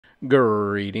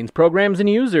Greetings, programs and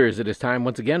users. It is time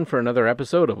once again for another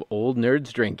episode of Old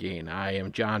Nerds Drinking. I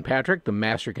am John Patrick, the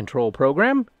Master Control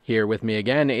Program. Here with me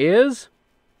again is...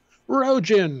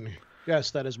 Rojan.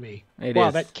 Yes, that is me. Wow,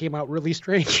 that came out really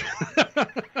strange.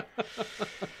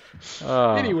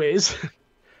 Anyways.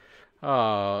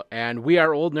 And we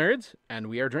are Old Nerds, and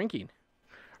we are drinking.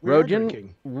 Rojan,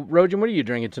 what are you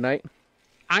drinking tonight?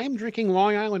 I am drinking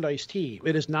Long Island iced tea.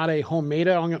 It is not a homemade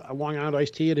Long Island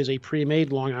iced tea. It is a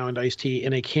pre-made Long Island iced tea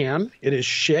in a can. It is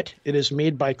shit. It is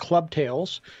made by Club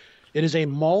Tales. It is a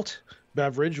malt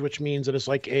beverage, which means it is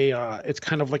like it's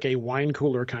kind of like a wine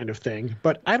cooler kind of thing.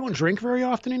 But I don't drink very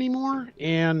often anymore,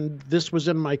 and this was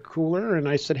in my cooler, and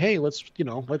I said, "Hey, let's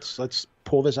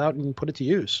pull this out and put it to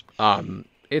use."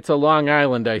 It's a Long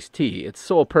Island iced tea. Its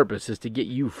sole purpose is to get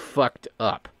you fucked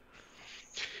up.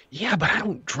 Yeah, but I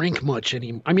don't drink much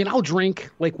anymore. I mean, I'll drink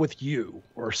like with you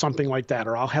or something like that,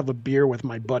 or I'll have a beer with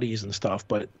my buddies and stuff,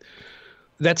 but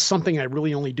that's something I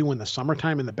really only do in the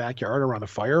summertime in the backyard around the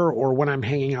fire or when I'm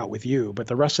hanging out with you. But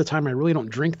the rest of the time, I really don't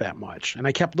drink that much. And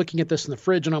I kept looking at this in the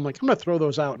fridge, and I'm like, I'm going to throw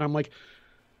those out. And I'm like,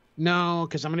 no,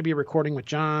 because I'm going to be recording with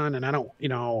John, and I don't,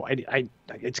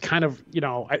 it's kind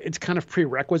of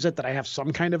prerequisite that I have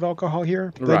some kind of alcohol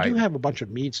here. But Right. I do have a bunch of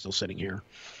mead still sitting here.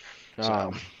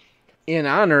 So... In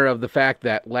honor of the fact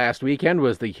that last weekend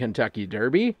was the Kentucky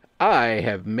Derby, I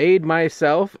have made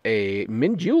myself a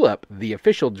mint julep, the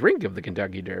official drink of the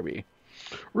Kentucky Derby.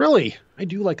 Really? I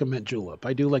do like a mint julep.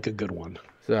 I do like a good one.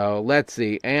 So let's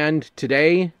see. And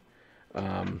today,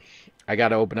 I got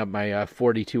to open up my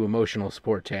 42 emotional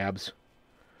support tabs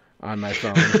on my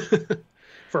phone.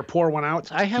 For pour one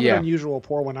out? I have an unusual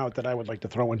pour one out that I would like to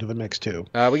throw into the mix too.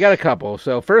 We got a couple.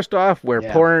 So first off, we're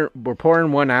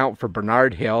pouring one out for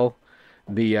Bernard Hill,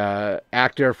 the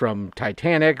actor from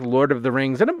Titanic, Lord of the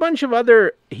Rings, and a bunch of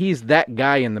other. He's that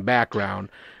guy in the background,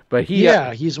 but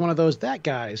he's one of those that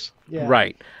guys. Yeah.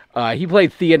 Right. He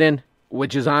played Theoden,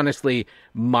 which is honestly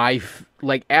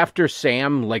after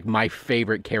Sam, my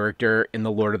favorite character in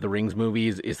the Lord of the Rings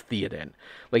movies is Theoden.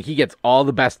 Like, he gets all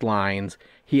the best lines.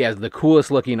 He has the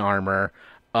coolest looking armor.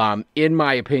 In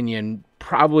my opinion,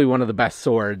 probably one of the best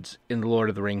swords in the Lord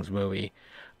of the Rings movie.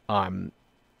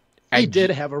 He did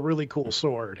have a really cool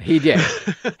sword. He did.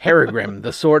 Harrogrim,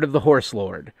 the sword of the horse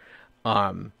lord.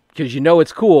 Because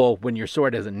it's cool when your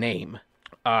sword has a name.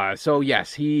 So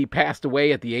yes, he passed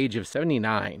away at the age of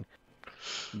 79.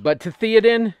 But to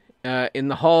Theoden, in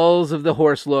the halls of the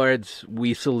horse lords,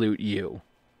 we salute you.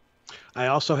 I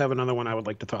also have another one I would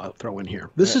like to throw in here.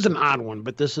 This is an odd one,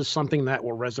 but this is something that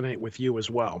will resonate with you as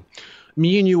well.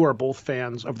 Me and you are both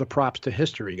fans of the Props to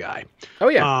History guy. Oh,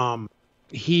 yeah.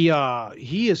 He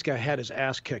has had his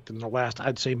ass kicked in the last,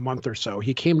 I'd say, month or so.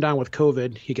 He came down with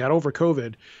COVID. He got over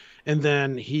COVID. And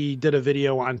then he did a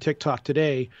video on TikTok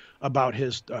today about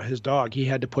his dog. He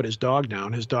had to put his dog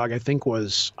down. His dog, I think,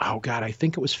 was, I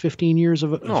think it was 15 years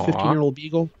of a 15-year-old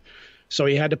beagle. So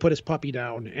he had to put his puppy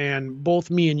down. And both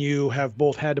me and you have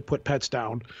both had to put pets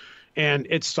down. And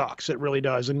it sucks. It really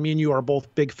does. And me and you are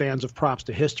both big fans of Props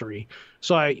to History.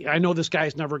 So I know this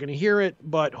guy's never going to hear it,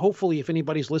 but hopefully if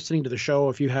anybody's listening to the show,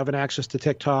 if you have an access to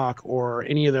TikTok or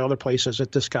any of the other places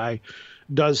that this guy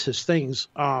does his things,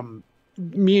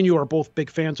 me and you are both big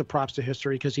fans of Props to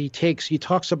History because he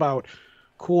talks about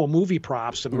cool movie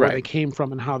props and where they came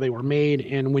from and how they were made.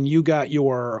 And when you got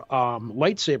your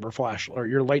lightsaber flash or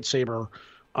your lightsaber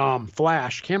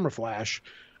camera flash,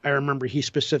 I remember he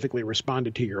specifically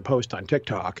responded to your post on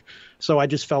TikTok. So I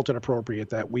just felt it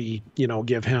appropriate that we,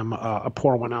 give him a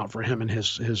pour one out for him and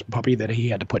his puppy that he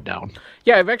had to put down.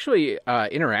 Yeah, I've actually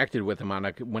interacted with him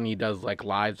when he does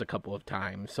lives a couple of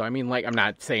times. So I mean, I'm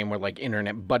not saying we're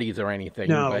internet buddies or anything.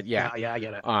 No, but yeah, I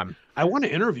get it. I want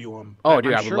to interview him. Oh,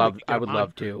 dude, I would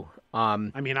love to.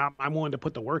 I mean, I'm willing to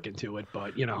put the work into it,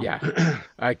 but yeah,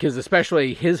 because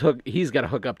especially he's got to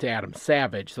hook up to Adam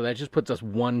Savage, so that just puts us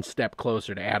one step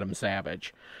closer to Adam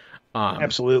Savage.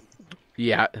 Absolutely.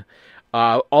 Yeah.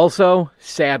 Also,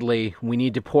 sadly, we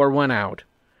need to pour one out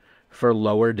for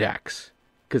Lower Decks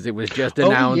because it was just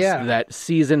announced that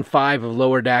season 5 of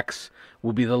Lower Decks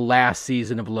will be the last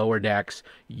season of Lower Decks.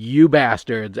 You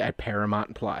bastards at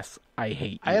Paramount Plus. I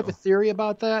hate you. I have a theory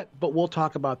about that, but we'll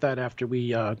talk about that after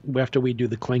we do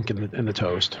the clink and the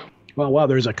toast. Well, wow,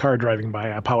 there's a car driving by.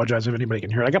 I apologize if anybody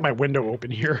can hear it. I got my window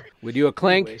open here. We do a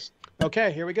clink. Anyways.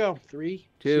 Okay, here we go. 3,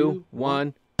 2,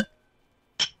 1.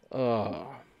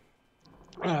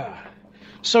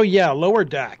 So yeah, Lower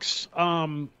Decks.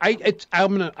 Again,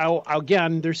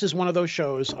 this is one of those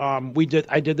shows.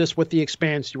 I did this with The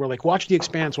Expanse. You were like, watch The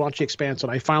Expanse,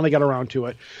 and I finally got around to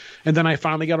it. And then I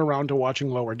finally got around to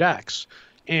watching Lower Decks.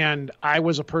 And I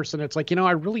was a person that's like,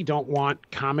 I really don't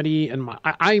want comedy, and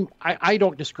I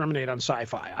don't discriminate on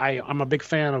sci-fi. I'm a big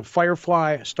fan of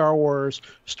Firefly, Star Wars,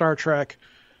 Star Trek.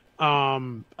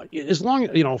 As long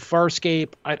Farscape,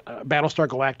 Battlestar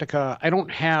Galactica.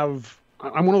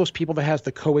 I'm one of those people that has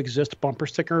the coexist bumper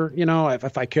sticker,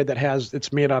 if I could,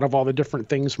 it's made out of all the different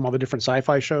things from all the different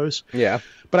sci-fi shows. Yeah.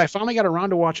 But I finally got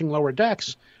around to watching Lower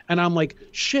Decks, and I'm like,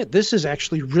 shit, this is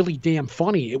actually really damn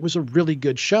funny. It was a really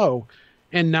good show.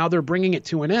 And now they're bringing it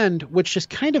to an end, which is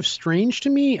kind of strange to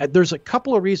me. There's a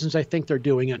couple of reasons I think they're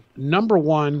doing it. Number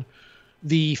one,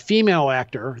 the female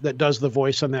actor that does the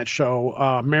voice on that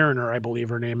show, Mariner, I believe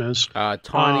her name is.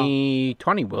 Tawny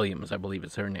Williams, I believe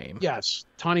is her name. Yes,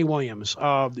 Tawny Williams.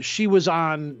 She was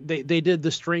on, they did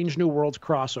the Strange New Worlds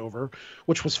crossover,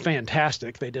 which was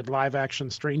fantastic. They did live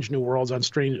action Strange New Worlds on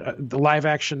the live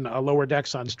action Lower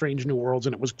Decks on Strange New Worlds,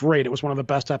 and it was great. It was one of the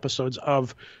best episodes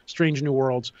of Strange New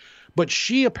Worlds. But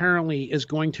she apparently is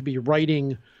going to be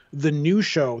writing the new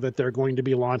show that they're going to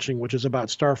be launching, which is about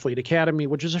Starfleet Academy,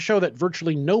 which is a show that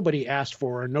virtually nobody asked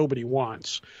for and nobody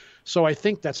wants. So I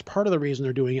think that's part of the reason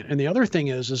they're doing it. And the other thing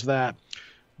is that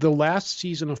the last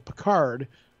season of Picard,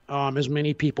 as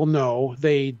many people know,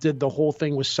 they did the whole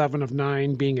thing with Seven of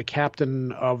Nine being a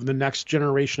captain of the next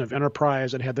generation of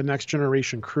Enterprise. It had the next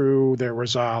generation crew. There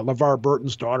was LeVar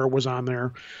Burton's daughter was on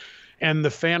there. And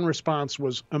the fan response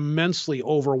was immensely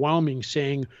overwhelming,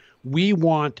 saying, we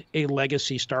want a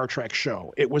legacy Star Trek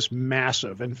show. It was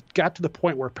massive and got to the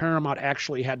point where Paramount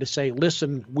actually had to say,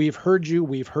 listen, we've heard you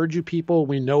people.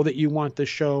 We know that you want this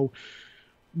show.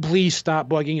 Please stop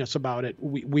bugging us about it.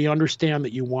 We understand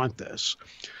that you want this.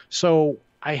 So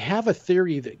I have a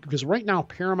theory that, because right now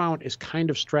Paramount is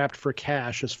kind of strapped for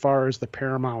cash as far as the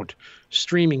Paramount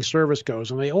streaming service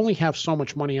goes, and they only have so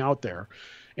much money out there.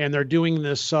 And they're doing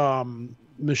this,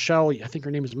 Michelle, I think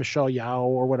her name is Michelle Yao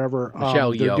or whatever.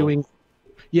 Michelle Yeoh.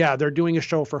 They're doing a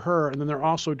show for her, and then they're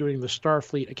also doing the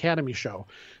Starfleet Academy show.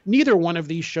 Neither one of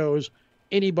these shows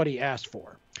anybody asked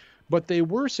for, but they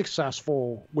were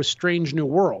successful with Strange New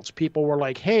Worlds. People were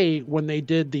like, hey, when they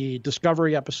did the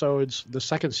Discovery episodes, the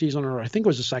second season, or I think it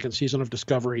was the second season of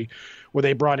Discovery, where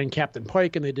they brought in Captain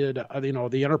Pike and they did,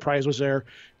 the Enterprise was there.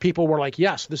 People were like,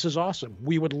 yes, this is awesome.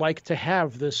 We would like to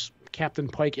have this Captain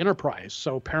Pike Enterprise.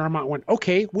 So Paramount went,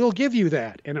 okay, we'll give you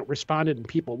that. And it responded and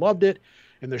people loved it.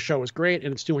 And the show is great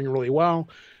and it's doing really well.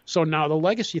 So now the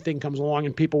Legacy thing comes along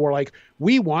and people were like,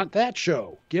 we want that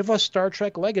show. Give us Star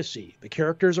Trek Legacy. The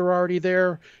characters are already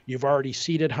there. You've already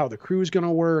seeded how the crew's going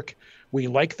to work. We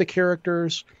like the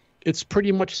characters. It's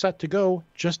pretty much set to go.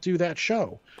 Just do that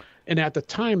show. And at the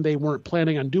time, they weren't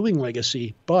planning on doing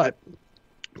Legacy, but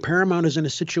Paramount is in a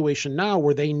situation now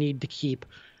where they need to keep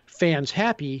fans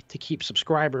happy to keep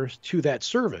subscribers to that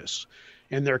service,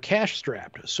 and they're cash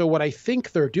strapped. So what I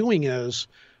think they're doing is,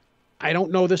 I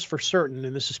don't know this for certain,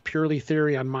 and this is purely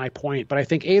theory on my point, but I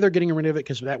think A, they're getting rid of it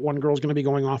because that one girl's going to be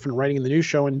going off and writing the new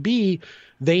show, and B,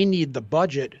 they need the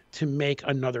budget to make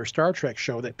another Star Trek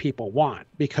show that people want.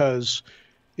 Because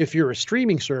if you're a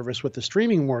streaming service with the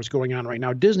streaming wars going on right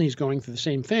now, Disney's going through the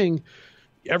same thing.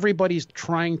 Everybody's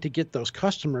trying to get those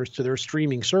customers to their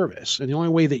streaming service. And the only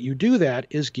way that you do that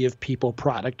is give people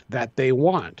product that they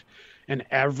want. And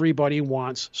everybody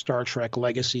wants Star Trek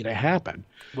Legacy to happen.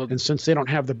 Well, and since they don't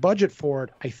have the budget for it,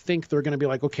 I think they're going to be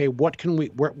like, okay, what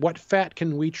fat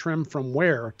can we trim from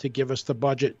where to give us the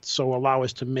budget so allow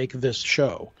us to make this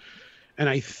show? And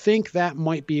I think that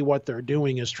might be what they're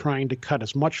doing, is trying to cut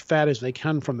as much fat as they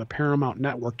can from the Paramount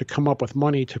network to come up with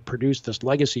money to produce this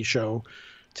Legacy show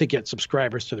to get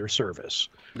subscribers to their service.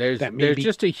 There's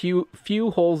just a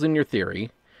few holes in your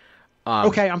theory.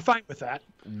 Okay, I'm fine with that.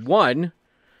 One,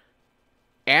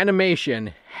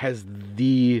 animation has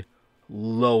the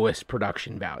lowest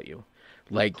production value.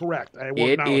 Like, correct. I'm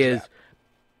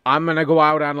going to go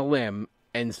out on a limb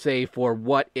and say for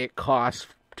what it costs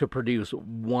to produce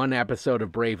one episode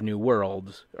of Brave New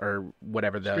Worlds, or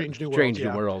whatever the Strange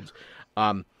New Worlds,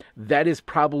 that is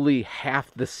probably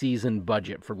half the season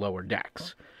budget for Lower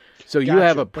Decks. So you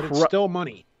have but it's still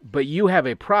money. But you have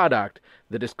a product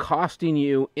that is costing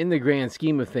you, in the grand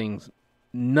scheme of things,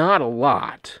 not a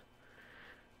lot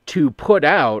to put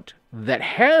out, that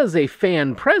has a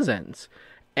fan presence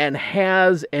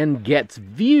and gets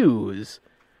views,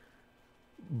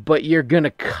 but you're going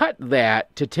to cut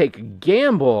that to take a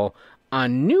gamble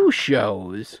on new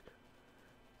shows.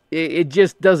 It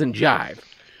just doesn't jive.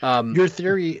 Your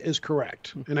theory is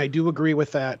correct, and I do agree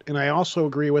with that. And I also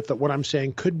agree with that what I'm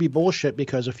saying could be bullshit,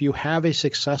 because if you have a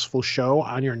successful show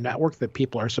on your network that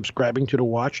people are subscribing to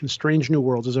watch, and Strange New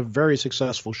Worlds is a very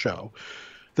successful show,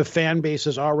 the fan base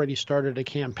has already started a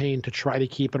campaign to try to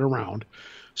keep it around.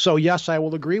 So yes, I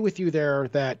will agree with you there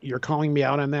that you're calling me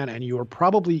out on that, and you are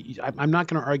probably. I'm not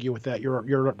going to argue with that.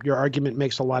 Your argument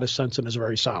makes a lot of sense and is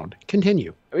very sound.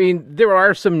 Continue. I mean, there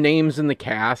are some names in the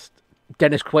cast.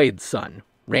 Dennis Quaid's son,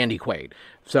 Randy Quaid.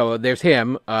 So there's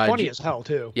him. Funny as hell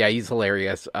too. Yeah, he's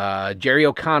hilarious. Jerry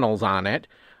O'Connell's on it.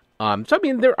 So I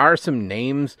mean, there are some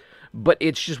names, but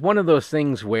it's just one of those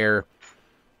things where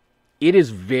it is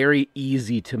very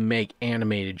easy to make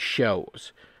animated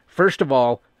shows. First of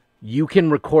all, you can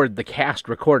record the cast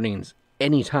recordings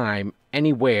anytime,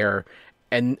 anywhere,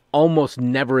 and almost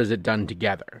never is it done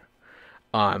together.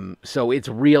 So it's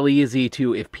real easy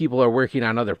to, if people are working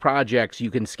on other projects,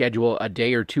 you can schedule a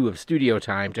day or two of studio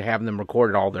time to have them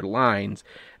record all their lines,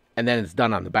 and then it's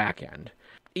done on the back end.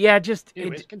 Yeah,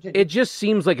 it just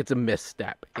seems like it's a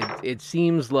misstep. It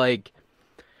seems like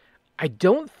I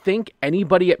don't think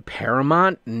anybody at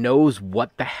Paramount knows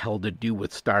what the hell to do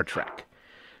with Star Trek.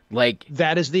 Like,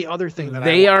 that is the other thing that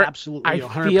they are absolutely.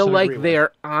 I feel like they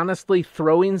are honestly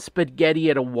throwing spaghetti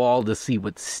at a wall to see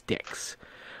what sticks.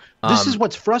 This is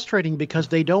what's frustrating because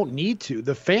they don't need to.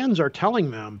 The fans are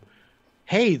telling them,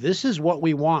 hey, this is what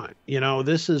we want.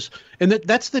 This is, and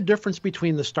that's the difference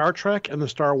between the Star Trek and the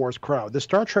Star Wars crowd. The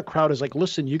Star Trek crowd is like,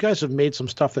 listen, you guys have made some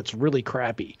stuff that's really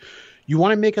crappy. You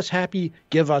want to make us happy?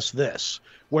 Give us this.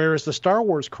 Whereas the Star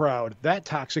Wars crowd, that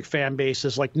toxic fan base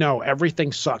is like, no,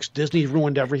 everything sucks. Disney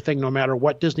ruined everything. No matter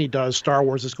what Disney does, Star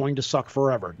Wars is going to suck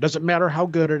forever. Doesn't matter how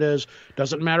good it is.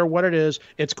 Doesn't matter what it is.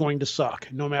 It's going to suck.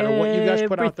 No matter what you guys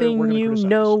put out there, we're going to criticize. Everything you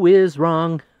know is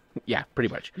wrong. Yeah, pretty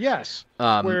much. Yes.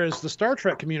 Whereas the Star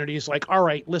Trek community is like, all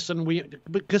right, listen,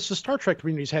 because the Star Trek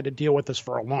community's had to deal with this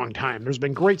for a long time. There's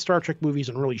been great Star Trek movies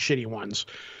and really shitty ones.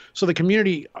 So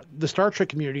the Star Trek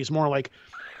community is more like,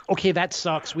 okay, that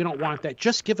sucks. We don't want that.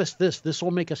 Just give us this. This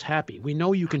will make us happy. We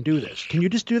know you can do this. Can you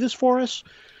just do this for us?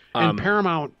 And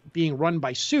Paramount being run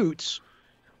by suits,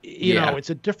 you know, it's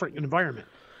a different environment.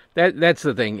 That's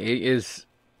the thing. It is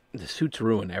the suits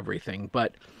ruin everything,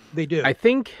 but they do. I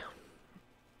think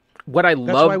what I love.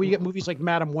 That's why we get movies like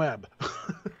Madam Web.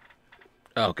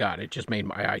 Oh God, it just made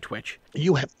my eye twitch.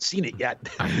 You haven't seen it yet.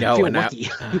 I know.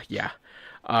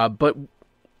 But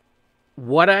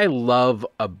what I love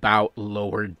about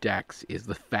Lower Decks is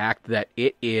the fact that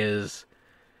it is.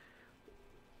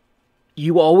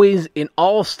 You always, in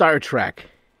all Star Trek,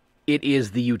 it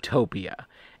is the utopia.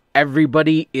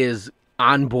 Everybody is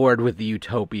on board with the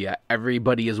utopia.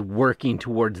 Everybody is working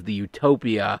towards the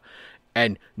utopia.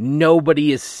 And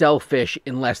nobody is selfish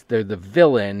unless they're the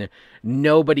villain.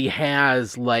 Nobody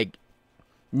has,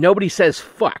 nobody says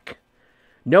fuck.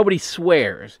 Nobody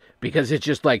swears. Because it's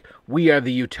just like, we are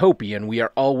the utopian. We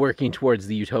are all working towards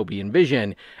the utopian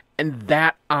vision. And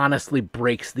that honestly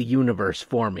breaks the universe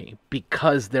for me.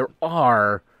 Because there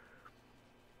are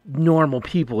normal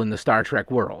people in the Star Trek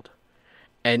world.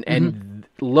 And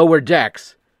Lower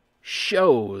Decks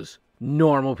shows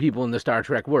normal people in the Star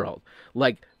Trek world.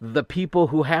 Like, the people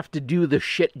who have to do the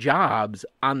shit jobs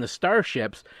on the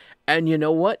starships, and you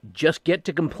know what? Just get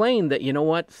to complain that, you know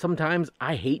what? Sometimes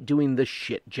I hate doing the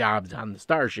shit jobs on the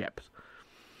starships.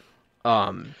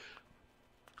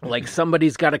 Like,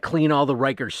 somebody's got to clean all the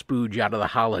Riker spooge out of the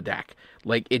holodeck.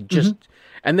 Like, it just...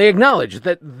 And they acknowledge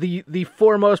that the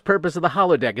foremost purpose of the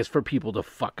holodeck is for people to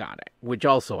fuck on it, which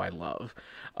also I love.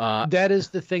 That is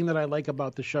the thing that I like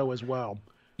about the show as well.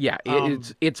 Yeah,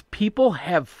 it's people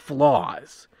have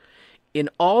flaws. In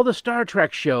all the Star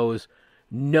Trek shows,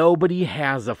 nobody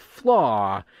has a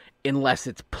flaw unless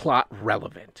it's plot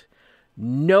relevant.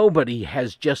 Nobody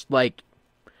has just like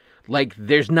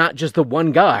there's not just the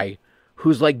one guy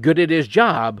who's good at his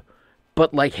job,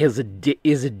 but is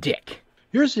a dick.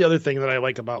 Here's the other thing that I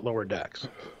like about Lower Decks.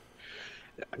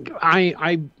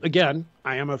 I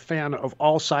am a fan of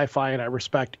all sci-fi, and I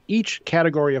respect each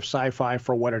category of sci-fi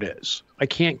for what it is. I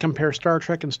can't compare Star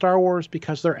Trek and Star Wars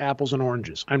because they're apples and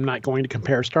oranges. I'm not going to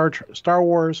compare Star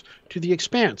Wars to The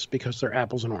Expanse because they're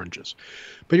apples and oranges.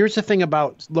 But here's the thing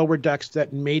about Lower Decks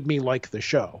that made me like the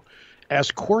show. As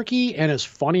quirky and as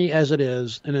funny as it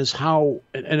is, and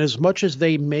as much as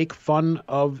they make fun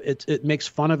of it makes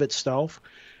fun of itself,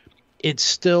 it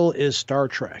still is Star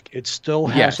Trek. It still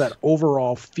has that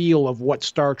overall feel of what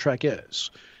Star Trek is.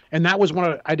 And that was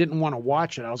I didn't want to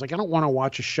watch it. I was like, I don't want to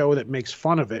watch a show that makes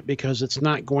fun of it because it's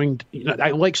not going to, I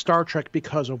like Star Trek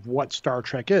because of what Star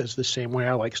Trek is, the same way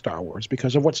I like Star Wars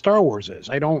because of what Star Wars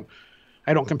is. I don't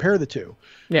compare the two.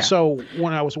 Yeah. So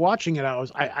when I was watching it,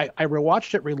 I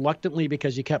rewatched it reluctantly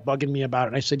because you kept bugging me about it.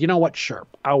 And I said, you know what? Sure,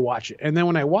 I'll watch it. And then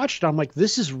when I watched it, I'm like,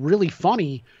 this is really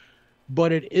funny,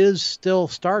 but it is still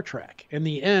Star Trek. In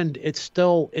the end, it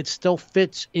still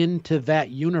fits into that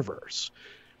universe.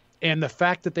 And the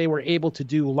fact that they were able to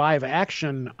do live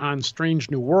action on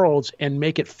Strange New Worlds and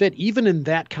make it fit, even in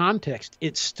that context,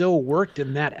 it still worked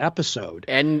in that episode.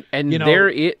 And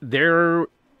there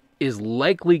is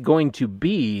likely going to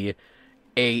be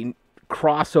a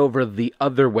crossover the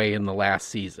other way in the last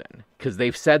season, because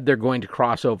they've said they're going to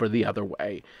cross over the other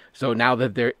way. So now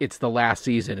that it's the last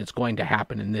season, it's going to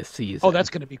happen in this season. Oh, that's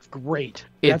going to be great.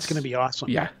 That's going to be awesome.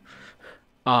 Yeah.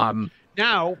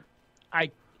 Now,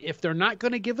 if they're not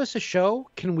going to give us a show,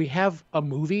 can we have a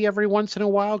movie every once in a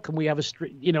while? Can we have it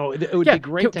would be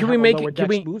great to have a Lower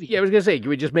Decks movie. Yeah, I was going to say, can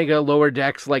we just make a Lower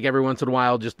Decks like every once in a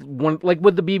while, just one, like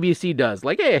what the BBC does?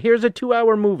 Like, hey, here's a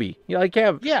 2-hour movie.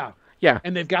 Yeah.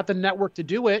 And they've got the network to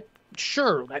do it.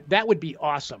 Sure, that would be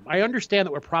awesome. I understand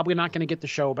that we're probably not going to get the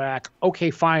show back.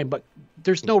 Okay, fine, but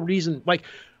there's no reason. Like,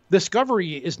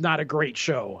 Discovery is not a great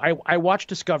show. I watch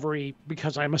Discovery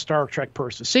because I'm a Star Trek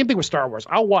person. Same thing with Star Wars.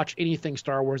 I'll watch anything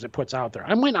Star Wars it puts out there.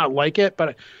 I might not like it,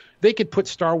 but they could put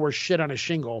Star Wars shit on a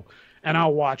shingle, and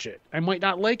I'll watch it. I might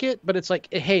not like it, but it's like,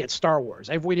 hey, it's Star Wars.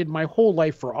 I've waited my whole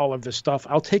life for all of this stuff.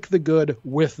 I'll take the good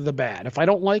with the bad. If I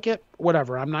don't like it,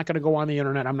 whatever. I'm not going to go on the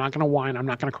internet. I'm not going to whine. I'm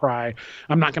not going to cry.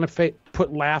 I'm not going to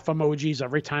put laugh emojis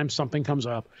every time something comes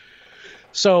up.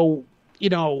 So,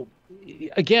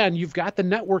 again, you've got the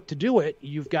network to do it.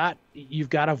 You've got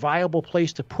a viable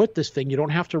place to put this thing. You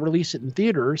don't have to release it in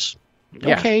theaters.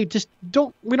 Yeah. Okay,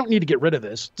 we don't need to get rid of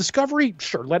this. Discovery,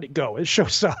 sure, let it go. This show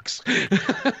sucks.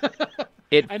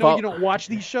 I know you don't watch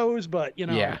these shows, but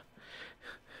Yeah.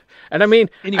 And I mean,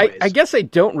 I guess I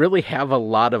don't really have a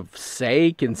lot of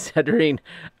say, considering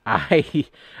I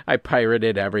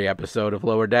pirated every episode of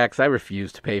Lower Decks. I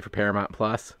refuse to pay for Paramount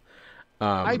Plus.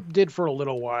 I did for a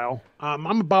little while.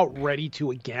 I'm about ready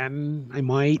to again. I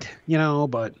might,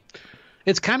 but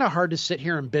it's kind of hard to sit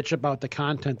here and bitch about the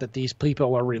content that these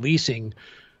people are releasing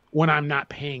when I'm not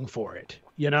paying for it.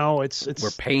 It's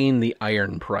we're paying the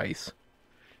iron price.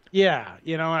 Yeah,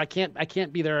 I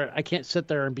can't be there. I can't sit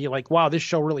there and be like, "Wow, this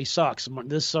show really sucks.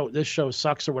 This show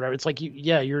sucks," or whatever. It's like,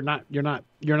 you're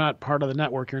not part of the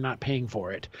network. You're not paying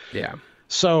for it. Yeah.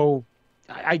 So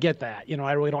I get that.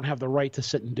 I really don't have the right to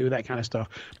sit and do that kind of stuff.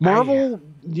 Marvel,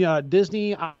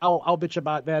 Disney, I'll bitch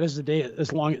about that as the day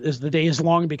is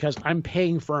long because I'm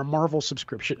paying for a Marvel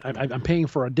subscription. I'm paying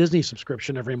for a Disney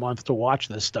subscription every month to watch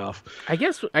this stuff. I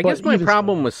guess my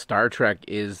problem with Star Trek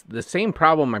is the same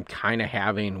problem I'm kind of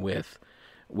having with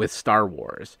Star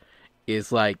Wars.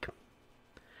 Is like,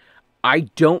 I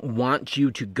don't want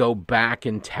you to go back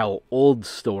and tell old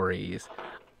stories.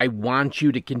 I want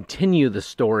you to continue the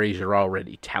stories you're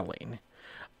already telling.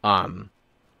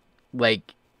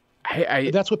 Like,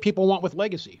 that's what people want with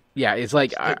Legacy. Yeah, it's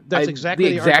like that's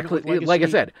exactly like I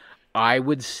said. I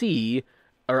would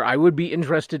be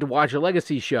interested to watch a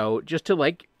Legacy show just to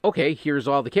like, okay, here's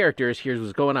all the characters, here's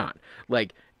what's going on.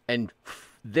 Like, and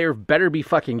there better be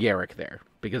fucking Garrick there,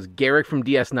 because Garrick from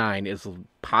DS9 is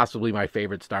possibly my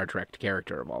favorite Star Trek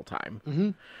character of all time.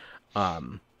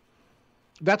 Mm-hmm.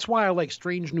 That's why I like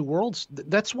Strange New Worlds.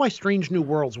 That's why Strange New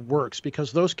Worlds works,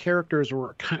 because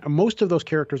most of those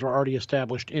characters were already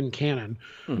established in canon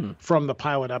from the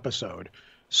pilot episode.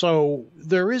 So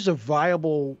there is a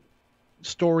viable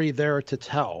story there to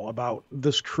tell about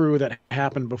this crew that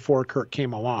happened before Kirk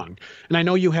came along. And I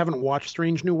know you haven't watched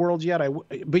Strange New Worlds yet,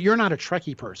 but you're not a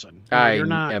Trekkie person. I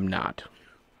am not.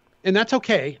 And that's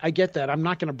okay. I get that. I'm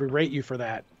not going to berate you for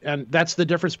that. And that's the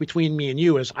difference between me and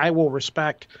you, is I will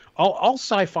respect all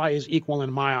sci-fi is equal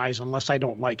in my eyes unless I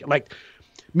don't like it. Like,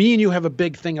 me and you have a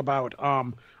big thing about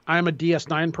I'm a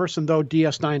DS9 person, though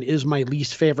DS9 is my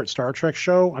least favorite Star Trek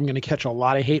show. I'm going to catch a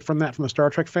lot of hate from that from the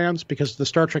Star Trek fans, because the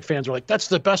Star Trek fans are like, that's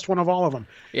the best one of all of them.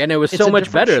 Yeah, and it was so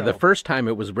much better the first time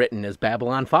it was written as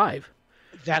Babylon 5.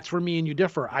 That's where me and you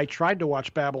differ. I tried to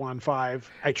watch Babylon 5.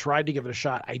 I tried to give it a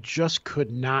shot. I just could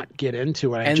not get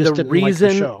into it. I just didn't like the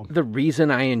show. The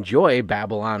reason I enjoy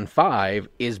Babylon 5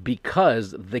 is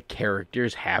because the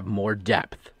characters have more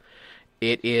depth.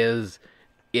 It is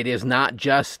not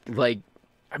just like,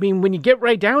 I mean, when you get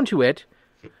right down to it,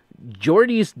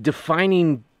 Geordi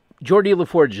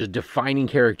LaForge's defining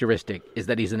characteristic is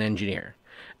that he's an engineer.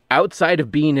 Outside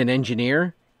of being an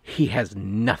engineer, he has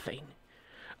nothing.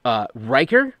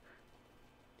 Riker,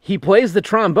 he plays the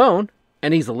trombone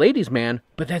and he's a ladies' man,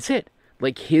 but that's it.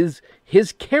 Like, his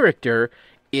character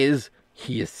is,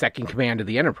 he is second command of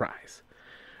the Enterprise.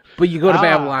 But you go to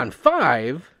Babylon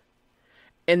 5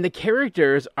 and the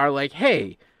characters are like,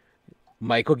 hey,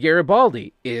 Michael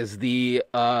Garibaldi is the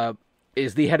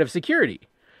head of security.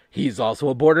 He's also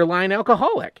a borderline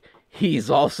alcoholic. He's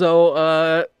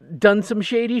also done some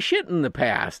shady shit in the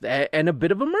past and a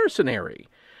bit of a mercenary.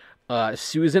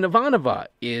 Susan Ivanova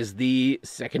is the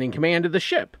second in command of the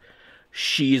ship.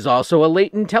 She's also a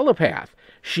latent telepath.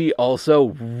 She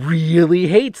also really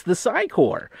hates the Psi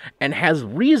Corps and has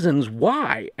reasons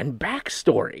why and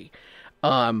backstory.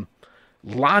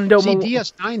 Londo. See,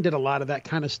 DS9 did a lot of that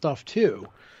kind of stuff too.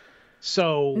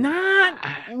 So Not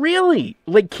really.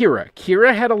 Like Kira.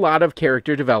 Kira had a lot of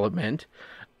character development.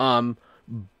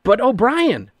 But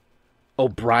O'Brien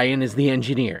is the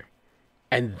engineer.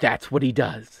 And that's what he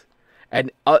does.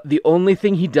 And the only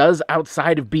thing he does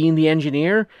outside of being the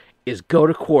engineer is go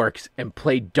to Quarks and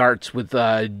play darts with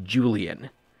Julian.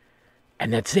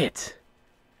 And that's it.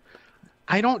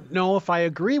 I don't know if I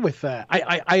agree with that.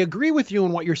 I agree with you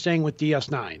in what you're saying with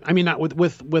DS9. I mean, not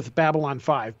with Babylon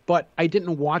 5, but I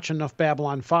didn't watch enough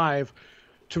Babylon 5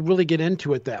 to really get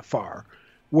into it that far.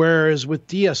 Whereas with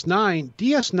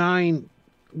DS9,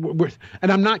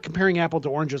 and I'm not comparing apple to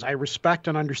oranges. I respect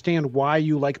and understand why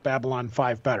you like Babylon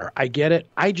 5 better. I get it.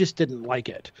 I just didn't like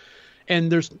it.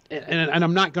 And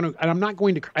I'm not going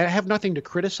to, I have nothing to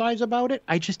criticize about it.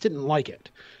 I just didn't like it.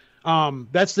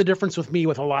 That's the difference with me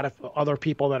with a lot of other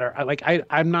people that are like,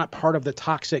 I'm not part of the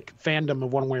toxic fandom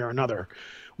of one way or another.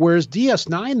 Whereas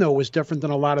DS9 though was different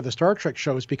than a lot of the Star Trek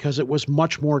shows because it was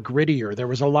much more grittier. There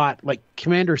was a lot like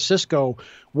Commander Sisko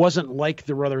wasn't like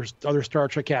the other Star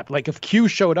Trek cap. Like if Q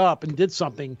showed up and did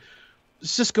something,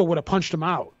 Sisko would have punched him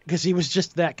out because he was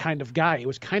just that kind of guy. He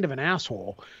was kind of an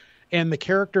asshole. And the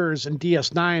characters in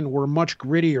DS9 were much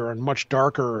grittier and much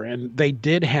darker, and they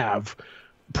did have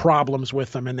problems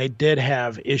with them, and they did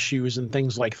have issues and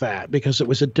things like that because it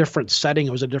was a different setting.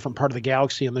 It was a different part of the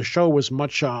galaxy, and the show was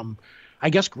much, I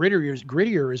guess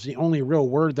grittier is the only real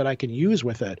word that I can use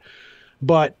with it.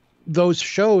 But those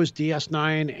shows,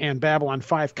 DS9 and Babylon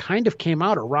 5, kind of came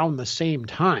out around the same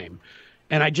time.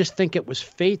 And I just think it was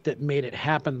fate that made it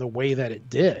happen the way that it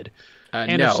did. No,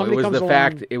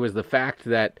 it was the fact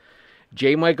that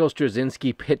J. Michael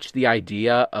Straczynski pitched the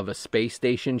idea of a space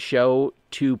station show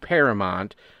to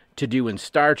Paramount to do in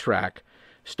Star Trek.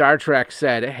 Star Trek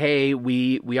said, "Hey,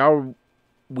 we want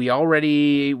to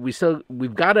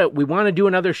do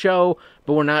another show,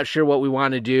 but we're not sure what we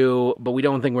want to do, but we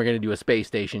don't think we're going to do a space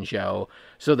station show."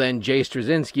 So then Jay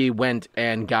Straczynski went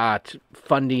and got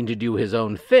funding to do his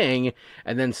own thing,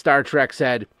 and then Star Trek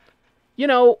said,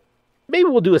 maybe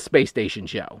we'll do a space station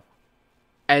show.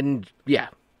 And yeah.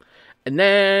 And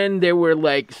then there were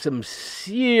like some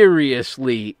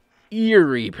seriously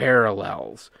eerie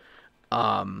parallels.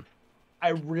 I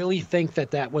really think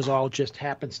that was all just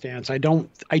happenstance. I don't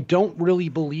really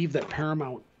believe that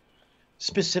Paramount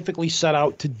specifically set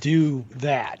out to do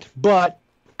that. But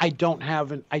I don't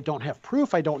have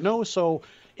proof. I don't know. So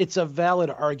it's a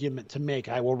valid argument to make.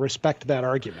 I will respect that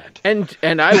argument.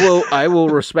 And I will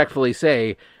respectfully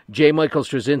say J. Michael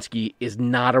Straczynski is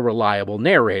not a reliable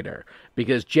narrator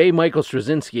because J. Michael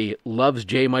Straczynski loves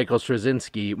J. Michael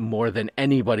Straczynski more than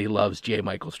anybody loves J.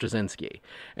 Michael Straczynski.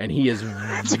 And he is...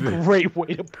 That's a great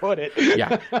way to put it.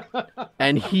 Yeah.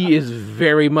 And he is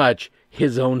very much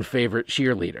his own favorite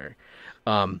cheerleader.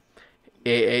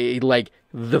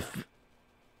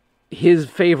 His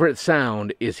favorite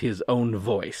sound is his own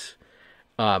voice.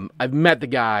 I've met the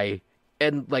guy,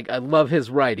 and I love his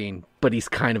writing, but he's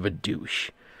kind of a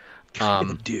douche.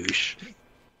 Douche.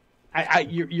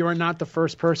 You're not the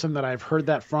first person that I've heard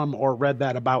that from or read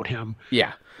that about him.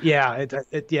 Yeah. Yeah.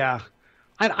 Yeah.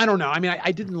 I don't know. I mean,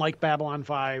 I didn't like Babylon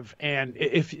 5, and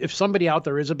if somebody out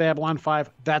there is a Babylon 5,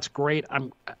 that's great.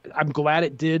 I'm glad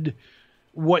it did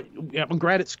I'm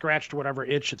glad it scratched whatever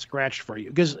itch it scratched for you.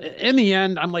 Because in the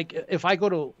end, I'm like, if I go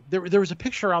to there was a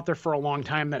picture out there for a long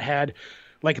time that had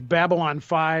like Babylon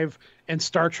 5 and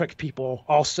Star Trek people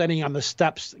all sitting on the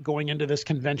steps going into this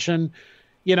convention,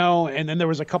 and then there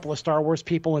was a couple of Star Wars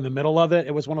people in the middle of it.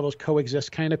 It was one of those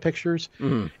coexist kind of pictures.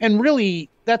 Mm-hmm. And really,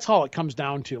 that's all it comes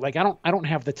down to. Like, I don't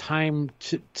have the time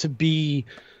to be,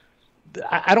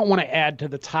 I don't want to add to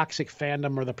the toxic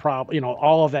fandom or the problem,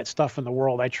 all of that stuff in the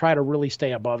world. I try to really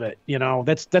stay above it.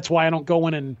 That's why I don't go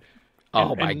in and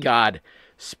oh my God.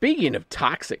 Speaking of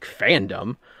toxic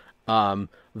fandom,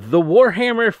 the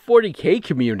Warhammer 40K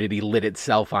community lit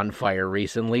itself on fire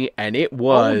recently, and it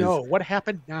was... Oh, no. What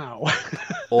happened now?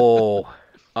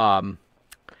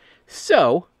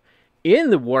 So, in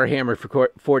the Warhammer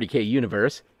 40K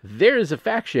universe, there is a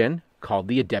faction called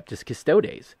the Adeptus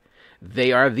Custodes.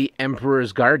 They are the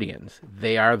Emperor's Guardians.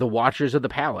 They are the Watchers of the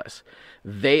Palace.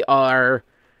 They are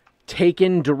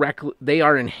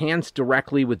enhanced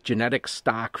directly with genetic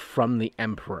stock from the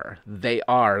Emperor. They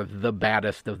are the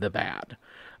baddest of the bad.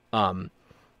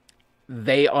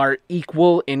 They are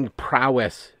equal in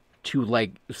prowess to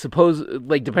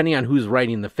depending on who's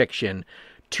writing the fiction,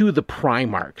 to the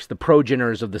Primarchs, the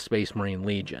progenitors of the Space Marine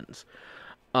Legions.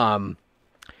 In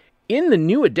the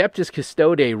new Adeptus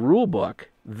Custode rulebook,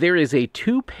 there is a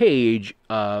 2-page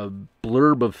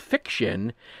blurb of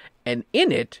fiction, and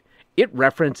in it, it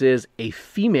references a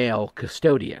female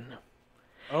custodian.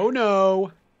 Oh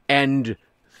no! And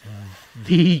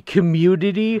the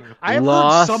community I've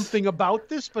lost... heard something about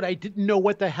this, but I didn't know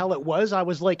what the hell it was. I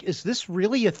was like, is this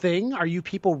really a thing? Are you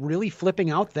people really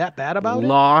flipping out that bad about it?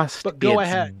 Lost but go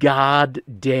its ahead.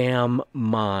 goddamn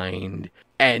mind.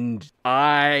 And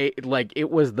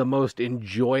it was the most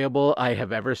enjoyable I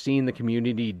have ever seen the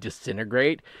community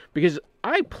disintegrate, because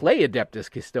I play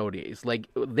Adeptus Custodes. Like,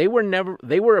 they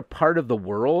were a part of the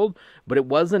world, but it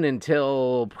wasn't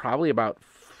until probably about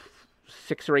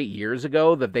 6 or 8 years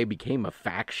ago that they became a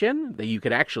faction that you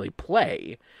could actually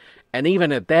play. And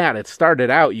even at that, it started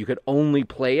out, you could only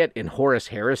play it in Horus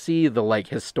Heresy, the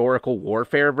historical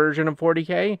warfare version of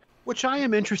 40K. Which I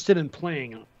am interested in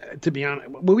playing, to be honest.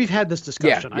 Well, we've had this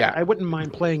discussion. Yeah. I wouldn't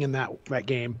mind playing in that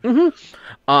game.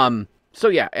 Mm-hmm. So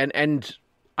yeah, and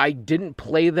I didn't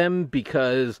play them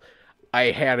because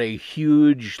I had a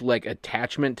huge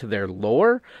attachment to their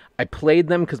lore. I played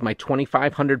them because my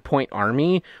 2,500 point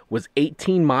army was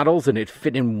 18 models and it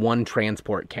fit in one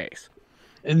transport case.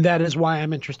 And that is why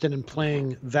I'm interested in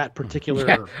playing that particular.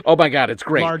 Yeah. Oh my god, it's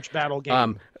great. Large battle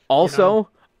game.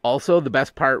 Also, the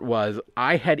best part was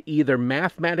I had either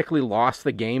mathematically lost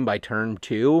the game by turn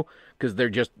 2 because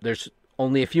there's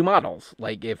only a few models.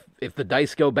 Like if the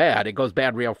dice go bad, it goes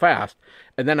bad real fast,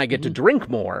 and then I get to drink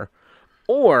more.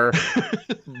 Or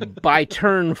by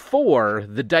turn 4,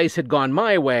 the dice had gone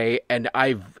my way and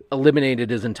I've eliminated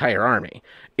his entire army.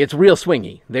 It's real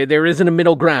swingy. There isn't a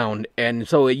middle ground, and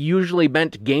so it usually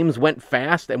meant games went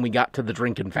fast and we got to the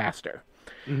drinking faster.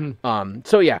 Mm-hmm.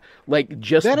 So yeah,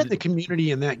 just that in the community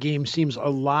in that game seems a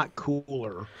lot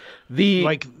cooler.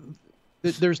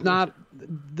 There's not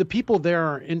the people there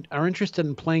are interested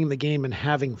in playing the game and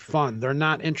having fun. They're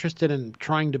not interested in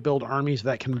trying to build armies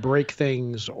that can break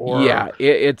things or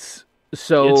it's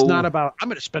not about I'm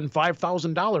going to spend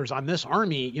 $5,000 on this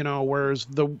army, whereas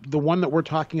the one that we're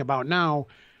talking about now,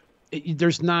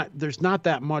 there's not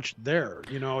that much there.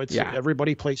 It's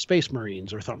everybody plays Space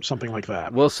Marines or something like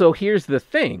that. Well, so here's the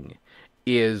thing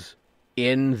is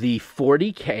in the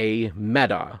 40K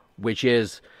meta, which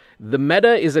is the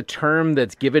meta is a term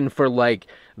that's given for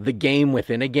the game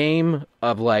within a game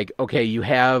of okay, you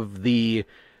have the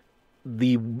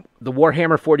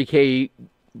Warhammer 40K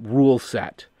rule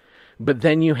set, but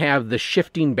then you have the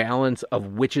shifting balance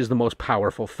of which is the most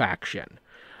powerful faction.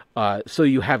 So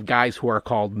you have guys who are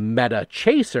called meta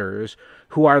chasers,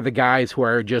 who are the guys who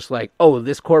are just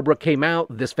this core book came out,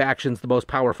 this faction's the most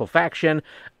powerful faction,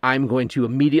 I'm going to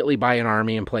immediately buy an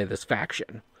army and play this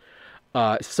faction.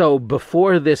 So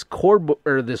before this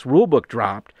this rulebook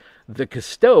dropped, the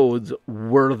Custodes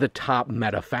were the top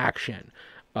meta faction.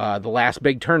 The last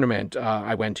big tournament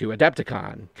I went to,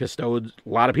 Adepticon, Custodes, a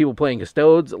lot of people playing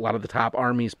Custodes, a lot of the top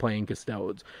armies playing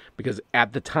Custodes, because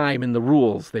at the time in the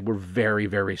rules, they were very,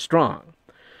 very strong.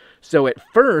 So at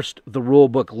first, the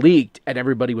rulebook leaked, and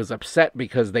everybody was upset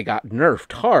because they got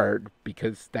nerfed hard,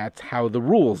 because that's how the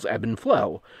rules ebb and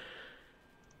flow.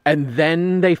 And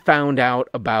then they found out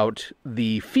about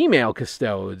the female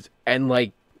Custodes, and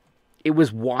it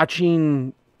was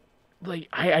watching,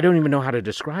 I don't even know how to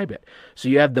describe it. So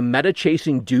you have the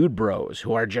meta-chasing dude bros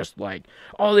who are just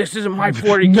oh, this isn't my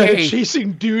 40K.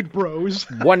 Meta-chasing dude bros.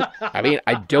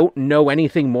 I don't know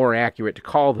anything more accurate to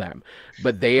call them,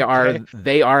 but they are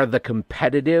the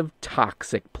competitive,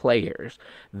 toxic players.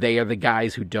 They are the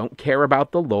guys who don't care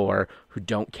about the lore, who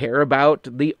don't care about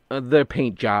the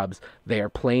paint jobs. They are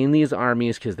playing these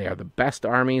armies because they are the best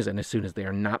armies, and as soon as they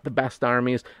are not the best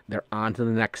armies, they're on to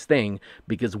the next thing,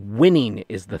 because winning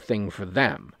is the thing for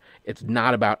them. It's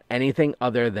not about anything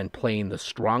other than playing the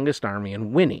strongest army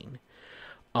and winning.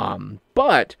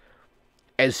 But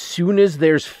as soon as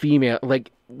there's female,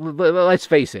 let's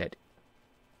face it,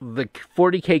 the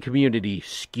 40K community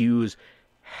skews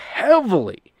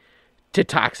heavily to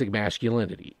toxic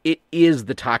masculinity. It is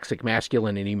the toxic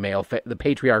masculinity the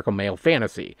patriarchal male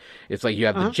fantasy. It's you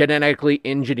have the genetically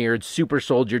engineered super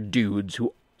soldier dudes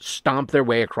who stomp their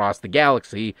way across the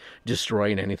galaxy,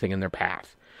 destroying anything in their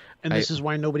path. And this is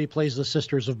why nobody plays the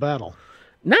Sisters of Battle.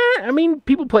 Nah,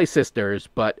 people play Sisters,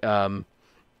 but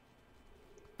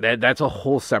that's a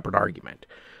whole separate argument.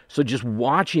 So just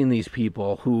watching these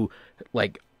people who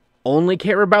only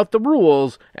care about the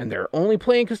rules, and they're only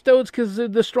playing Custodes because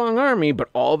of the strong army, but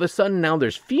all of a sudden now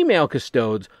there's female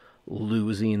Custodes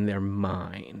losing their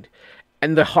mind.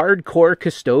 And the hardcore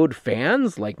Custode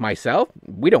fans, like myself,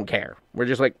 we don't care. We're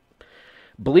just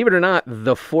believe it or not,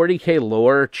 the 40K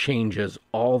lore changes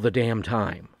all the damn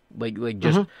time.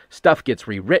 Just stuff gets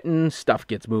rewritten, stuff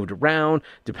gets moved around,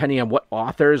 depending on what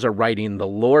authors are writing the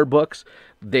lore books.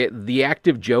 The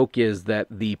active joke is that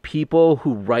the people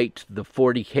who write the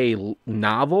 40K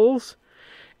novels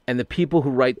and the people who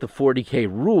write the 40K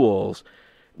rules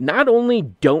not only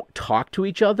don't talk to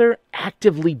each other,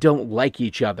 actively don't like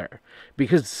each other.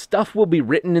 Because stuff will be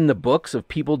written in the books of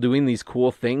people doing these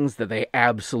cool things that they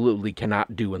absolutely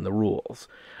cannot do in the rules.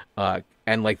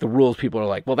 And like the rules, people are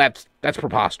like, well, that's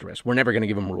preposterous. We're never going to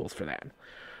give them rules for that.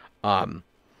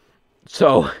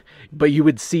 But you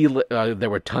would see there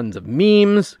were tons of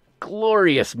memes,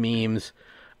 glorious memes.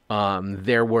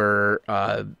 There were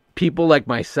people like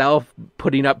myself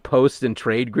putting up posts in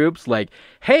trade groups like,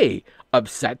 hey,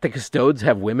 upset the custodes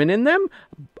have women in them?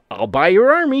 I'll buy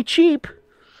your army cheap.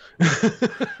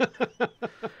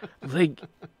 Like,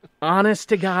 honest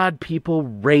to God, people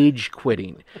rage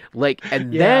quitting. Like,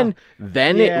 and then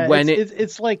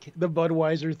it's like the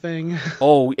Budweiser thing.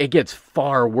 Oh, it gets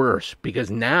far worse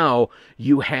because now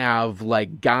you have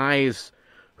like guys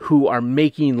who are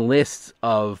making lists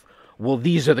of, well,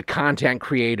 these are the content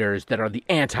creators that are the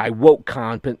anti-woke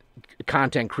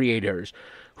content creators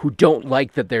who don't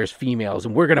like that there's females,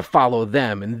 and we're going to follow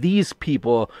them. And these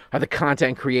people are the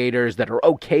content creators that are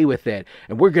okay with it,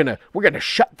 and we're going to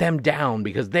shut them down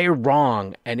because they're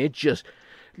wrong. And it just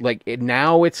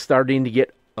now it's starting to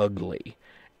get ugly.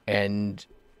 And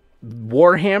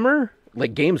Warhammer,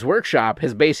 like Games Workshop,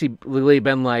 has basically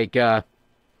been like, yeah,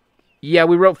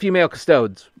 we wrote female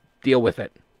custodes, deal with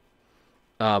it.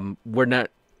 We're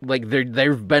not, like,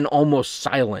 they've been almost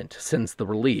silent since the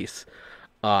release.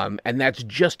 And that's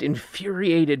just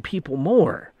infuriated people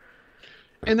more.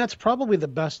 And that's probably the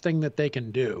best thing that they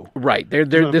can do. Right.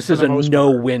 This is a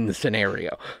no-win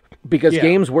scenario. Because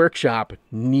Games Workshop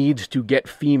needs to get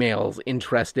females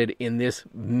interested in this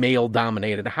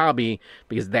male-dominated hobby,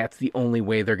 because that's the only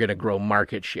way they're going to grow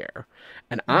market share.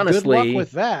 And honestly, good luck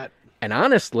with that. And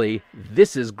honestly,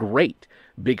 this is great.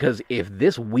 Because if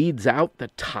this weeds out the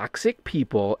toxic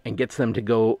people and gets them to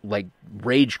go, like,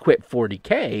 rage quit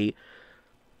 40K...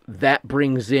 that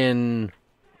brings in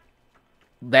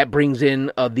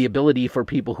the ability for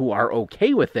people who are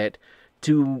okay with it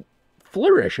to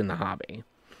flourish in the hobby.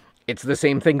 It's the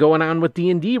same thing going on with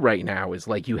D&D right now. Is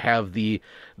like you have the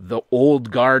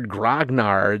old guard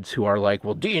grognards who are like,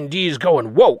 well, D&D is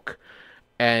going woke,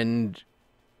 and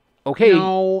okay,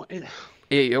 no,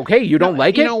 okay, you don't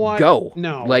like it? Know what? Go.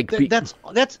 No, like that's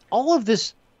all of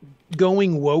this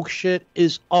going woke shit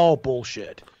is all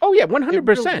bullshit. Oh yeah,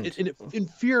 100%. It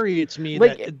infuriates me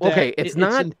like, that okay, it's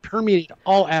permeating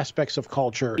all aspects of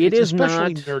culture. It's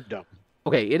especially not nerddom.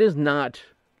 Okay, it is not.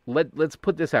 Let's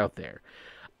put this out there.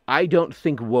 I don't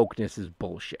think wokeness is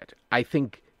bullshit. I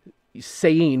think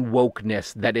saying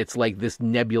wokeness, that it's like this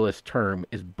nebulous term,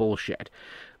 is bullshit.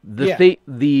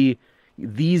 These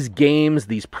games,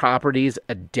 these properties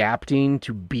adapting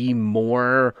to be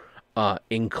more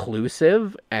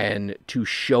inclusive and to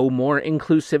show more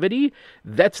inclusivity,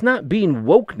 that's not being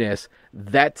wokeness,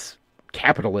 that's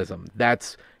capitalism.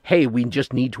 That's, hey, we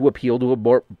just need to appeal to a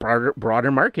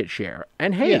broader market share.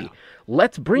 And hey,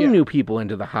 let's bring new people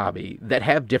into the hobby that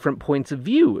have different points of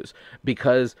views,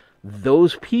 because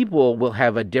those people will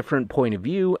have a different point of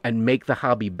view and make the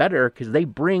hobby better because they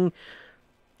bring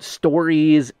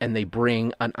stories and they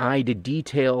bring an eye to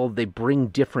detail. They bring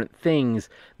different things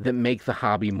that make the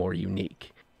hobby more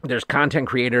unique. There's content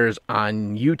creators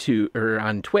on YouTube or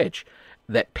on Twitch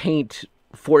that paint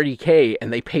 40K,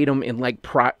 and they paint them in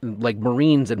like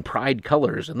Marines and Pride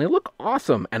colors, and they look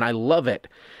awesome, and I love it.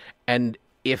 And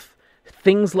if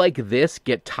things like this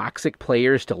get toxic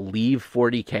players to leave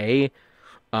 40K,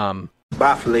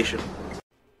 Bafflation.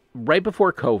 Right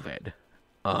before COVID,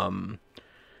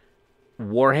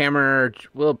 Warhammer,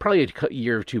 well, probably a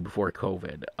year or two before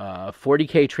COVID,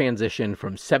 40K transitioned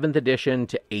from 7th edition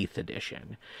to 8th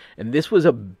edition. And this was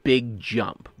a big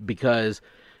jump because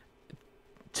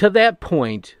to that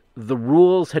point, the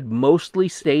rules had mostly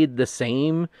stayed the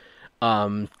same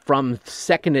from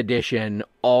 2nd edition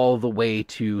all the way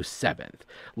to 7th.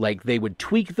 Like, they would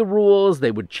tweak the rules,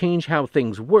 they would change how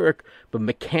things work, but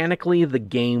mechanically the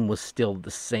game was still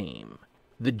the same.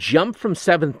 The jump from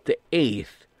 7th to 8th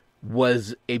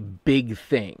was a big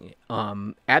thing.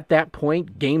 At that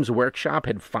point, Games Workshop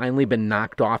had finally been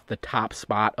knocked off the top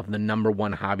spot of the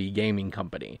 #1 hobby gaming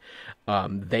company.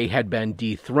 They had been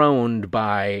dethroned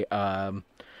by,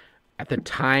 at the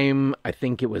time, I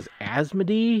think it was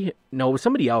Asmodee? No, it was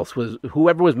somebody else,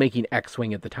 whoever was making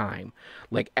X-Wing at the time.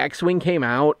 Like, X-Wing came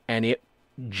out, and it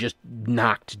just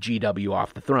knocked GW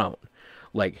off the throne.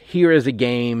 Like, here is a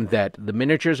game that the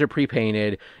miniatures are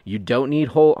pre-painted. You don't need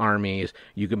whole armies.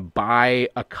 You can buy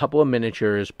a couple of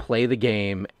miniatures, play the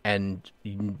game, and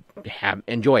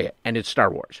enjoy it. And it's Star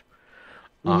Wars.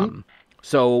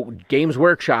 So Games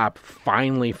Workshop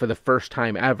finally, for the first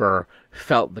time ever,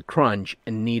 felt the crunch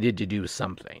and needed to do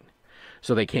something.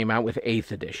 So they came out with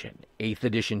 8th edition. 8th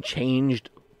edition changed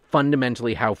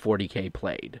fundamentally how 40K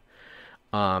played.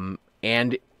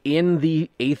 And in the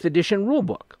 8th edition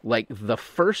rulebook, like the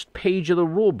first page of the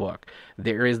rulebook,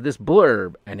 there is this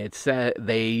blurb, and it said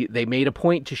they made a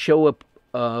point to show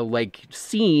a like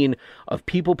scene of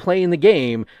people playing the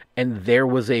game, and there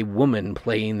was a woman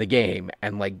playing the game,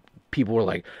 and like people were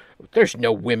like, "There's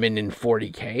no women in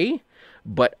 40K."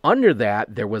 But under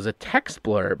that, there was a text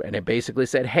blurb, and it basically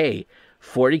said, "Hey,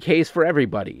 40K is for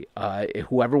everybody.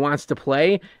 Whoever wants to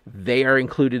play, they are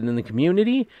included in the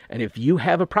community. And if you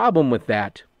have a problem with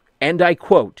that, and I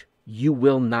quote, you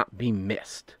will not be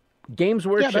missed." Games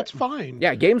Workshop. Yeah, that's fine.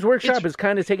 Yeah, Games Workshop is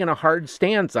kind of taking a hard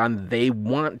stance on they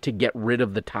want to get rid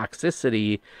of the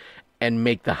toxicity and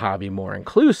make the hobby more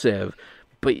inclusive.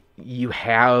 But you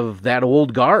have that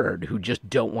old guard who just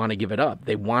don't want to give it up.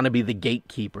 They want to be the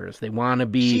gatekeepers. They want to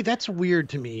be... See, that's weird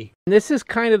to me. This is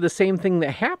kind of the same thing that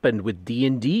happened with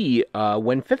D&D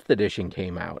when 5th edition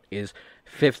came out. Is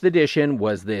 5th edition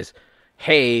was this,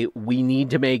 hey, we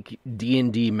need to make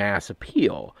D&D mass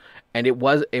appeal. And it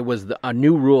was a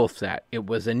new rule set. It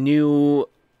was a new,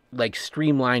 like,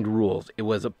 streamlined rules. It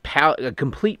was a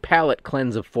complete palette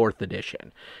cleanse of 4th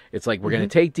edition. It's like, we're going to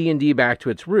take D&D back to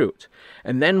its roots.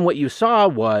 And then what you saw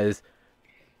was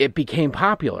it became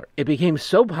popular. It became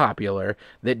so popular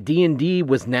that D&D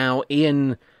was now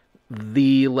in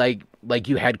the, like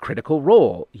you had Critical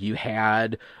Role. You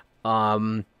had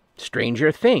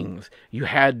Stranger Things. You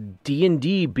had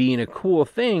D&D being a cool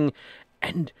thing.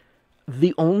 And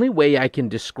the only way I can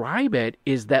describe it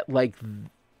is that, like,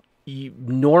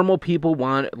 normal people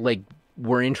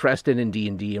were interested in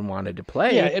D&D and wanted to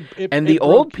play, and the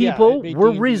old people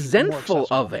were resentful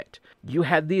of it. You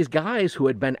had these guys who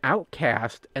had been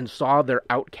outcast and saw their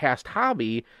outcast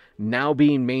hobby now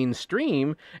being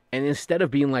mainstream, and instead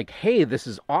of being like, hey, this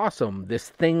is awesome, this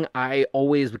thing I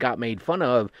always got made fun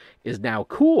of is now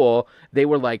cool, they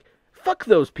were like, fuck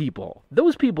those people.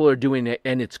 Those people are doing it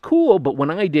and it's cool, but when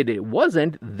I did it, it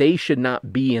wasn't. They should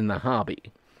not be in the hobby.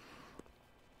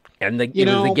 And it was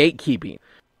the gatekeeping.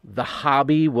 The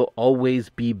hobby will always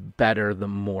be better the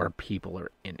more people are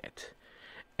in it.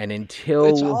 And until...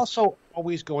 It's also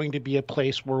always going to be a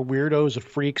place where weirdos,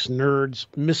 freaks, nerds,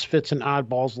 misfits, and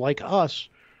oddballs like us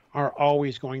are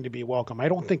always going to be welcome. I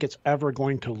don't think it's ever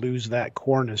going to lose that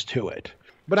coreness to it.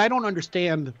 But I don't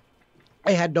understand.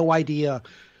 I had no idea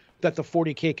that the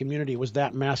 40K community was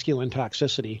that masculine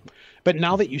toxicity. But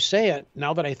now that you say it,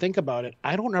 now that I think about it,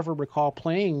 I don't ever recall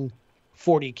playing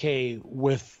 40K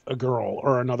with a girl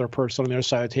or another person on the other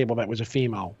side of the table that was a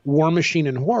female. War Machine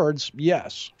and Hordes,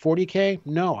 yes. 40K,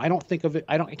 no. I don't think of it.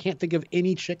 I can't think of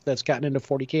any chick that's gotten into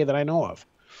 40K that I know of.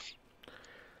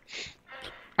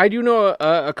 I do know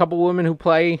a couple women who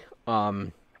play,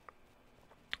 and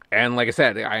like I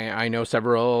said, I know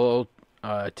several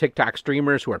TikTok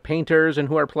streamers who are painters and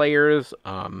who are players,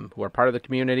 who are part of the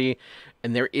community,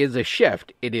 and there is a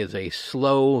shift. It is a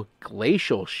slow,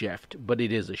 glacial shift, but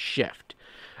it is a shift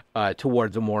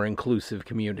towards a more inclusive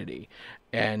community.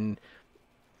 And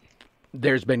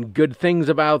there's been good things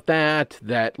about that,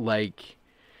 like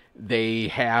they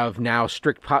have now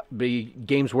the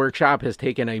Games Workshop has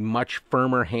taken a much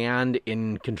firmer hand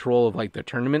in control of like the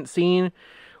tournament scene,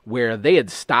 where they had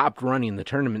stopped running the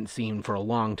tournament scene for a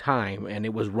long time, and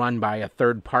it was run by a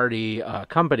third-party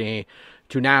company,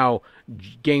 to now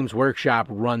Games Workshop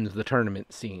runs the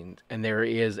tournament scenes, and there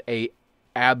is a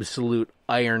absolute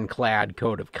ironclad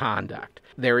code of conduct.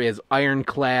 There is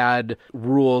ironclad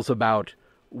rules about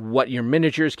what your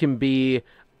miniatures can be,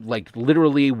 like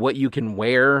literally what you can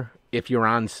wear if you're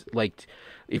on, like,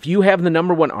 if you have the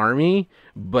number 1 army,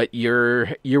 but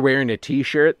you're wearing a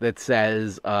T-shirt that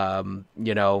says,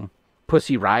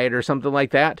 Pussy Riot or something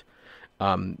like that,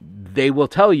 they will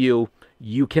tell you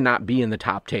cannot be in the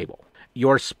top table.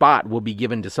 Your spot will be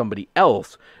given to somebody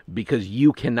else because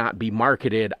you cannot be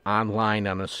marketed online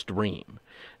on a stream.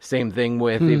 Same thing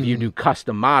with if you do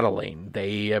custom modeling.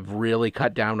 They have really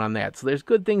cut down on that. So there's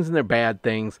good things and there are bad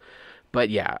things. But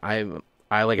yeah,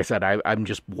 I like I said, I'm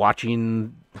just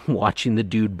watching the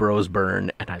dude bros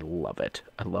burn, and I love it.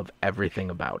 I love everything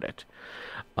about it.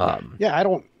 Yeah, I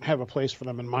don't have a place for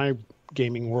them in my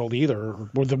gaming world either,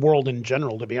 or the world in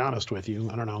general, to be honest with you.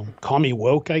 I don't know. Call me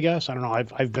woke, I guess. I don't know.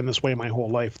 I've been this way my whole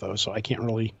life, though, so I can't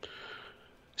really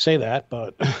say that.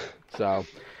 But so,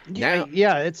 Now,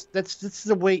 Yeah, that's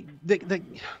the way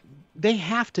they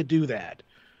have to do that.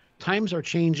 Times are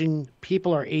changing,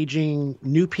 people are aging,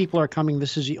 new people are coming.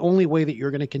 This is the only way that you're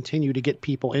going to continue to get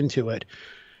people into it.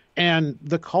 And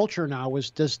the culture now is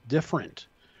just different.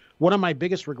 One of my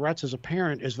biggest regrets as a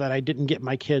parent is that I didn't get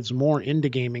my kids more into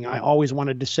gaming. I always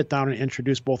wanted to sit down and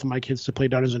introduce both of my kids to play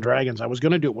Dungeons and Dragons. I was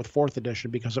going to do it with fourth edition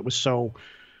because it was so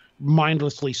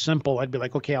mindlessly simple. I'd be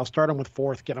like, okay, I'll start them with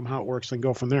fourth, get them how it works, and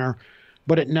go from there.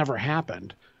 But it never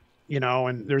happened,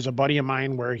 and there's a buddy of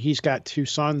mine where he's got two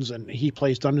sons and he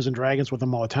plays Dungeons and Dragons with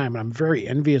them all the time. And I'm very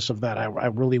envious of that. I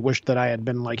really wished that I had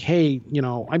been like, hey,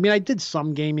 I mean, I did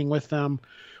some gaming with them.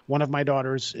 One of my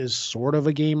daughters is sort of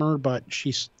a gamer, but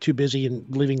she's too busy and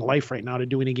living life right now to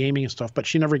do any gaming and stuff, but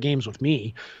she never games with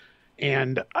me.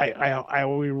 And I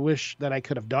always wish that I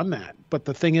could have done that. But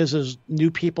the thing is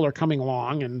new people are coming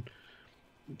along and,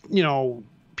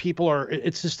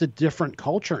 it's just a different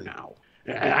culture now.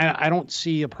 I don't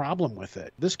see a problem with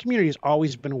it. This community has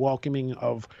always been welcoming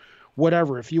of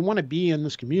whatever. If you want to be in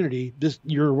this community,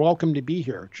 you're welcome to be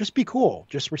here. Just be cool.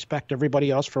 Just respect everybody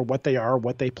else for what they are,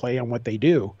 what they play, and what they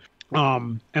do.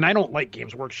 And I don't like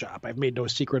Games Workshop. I've made no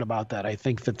secret about that. I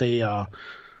think that they, and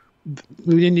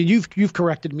you've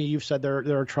corrected me. You've said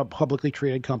they're a publicly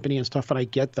traded company and stuff, and I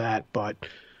get that. But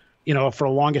for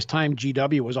the longest time,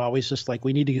 GW was always just like,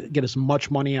 we need to get as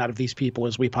much money out of these people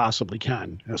as we possibly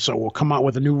can. So we'll come out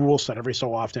with a new rule set every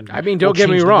so often. I mean, don't get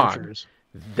me wrong.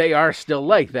 They are still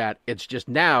like that. It's just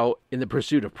now in the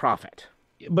pursuit of profit.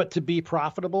 But to be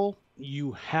profitable,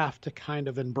 you have to kind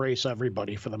of embrace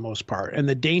everybody for the most part. And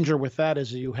the danger with that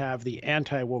is you have the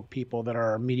anti-woke people that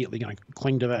are immediately going to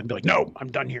cling to that and be like, no,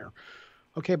 I'm done here.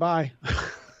 Okay, bye.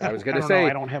 I was going to say,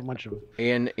 I don't have much of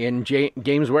it. In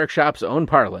Games Workshop's own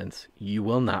parlance, you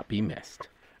will not be missed.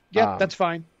 Yeah, that's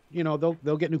fine.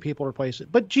 They'll get new people to replace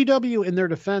it. But GW, in their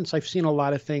defense, I've seen a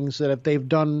lot of things that they've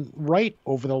done right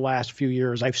over the last few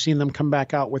years. I've seen them come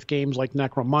back out with games like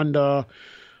Necromunda,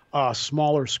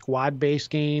 smaller squad-based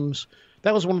games.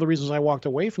 That was one of the reasons I walked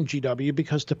away from GW,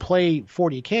 because to play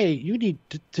 40K, you need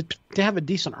to have a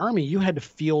decent army. You had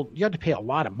to pay a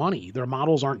lot of money. Their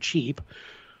models aren't cheap.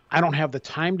 I don't have the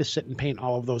time to sit and paint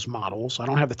all of those models. I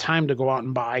don't have the time to go out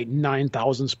and buy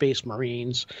 9,000 Space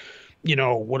Marines,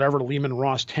 whatever Lehman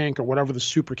Ross tank or whatever the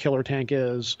super killer tank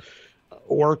is,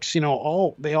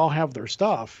 orcs, they all have their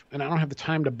stuff, and I don't have the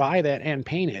time to buy that and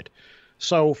paint it.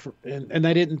 So, and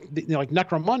I didn't, like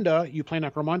Necromunda, you play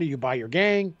Necromunda, you buy your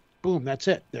gang, boom, that's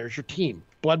it. There's your team.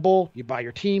 Blood Bowl, you buy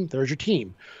your team, there's your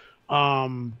team.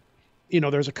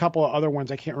 There's a couple of other ones,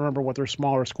 I can't remember what their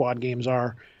smaller squad games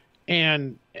are.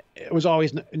 And it was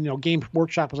always, Game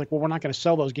Workshop was like, well, we're not going to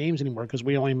sell those games anymore because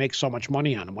we only make so much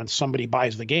money on them. When somebody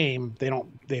buys the game,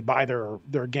 they buy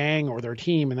their gang or their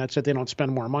team, and that's it. They don't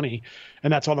spend more money,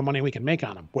 and that's all the money we can make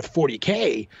on them. With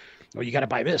 40K, you got to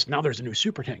buy this. Now there's a new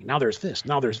super tank. Now there's this.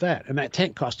 Now there's that. And that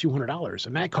tank costs $200,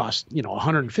 and that costs,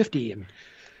 $150. And,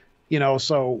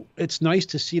 so it's nice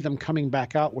to see them coming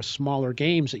back out with smaller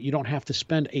games that you don't have to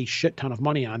spend a shit ton of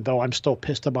money on, though I'm still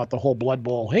pissed about the whole Blood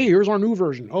Bowl. Hey, here's our new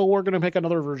version. Oh, we're going to make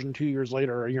another version 2 years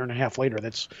later or a year and a half later.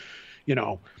 That's,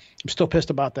 I'm still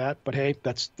pissed about that, but hey,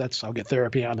 that's I'll get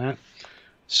therapy on that.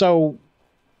 So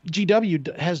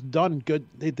GW has done good.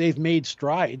 They've made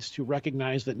strides to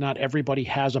recognize that not everybody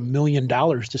has $1 million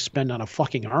to spend on a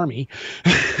fucking army.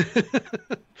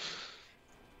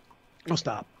 I'll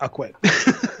stop. I'll quit.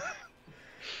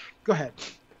 Go ahead.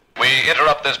 We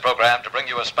interrupt this program to bring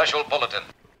you a special bulletin.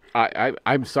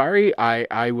 I'm sorry.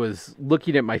 I was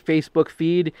looking at my Facebook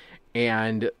feed,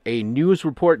 and a news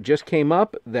report just came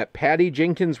up that Patty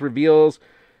Jenkins reveals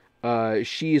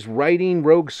she's writing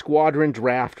Rogue Squadron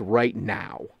draft right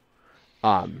now.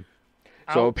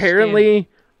 So apparently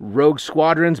Rogue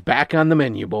Squadron's back on the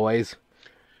menu, boys.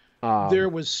 There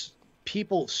was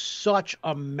such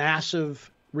a massive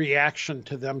reaction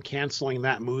to them canceling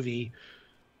that movie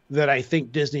that I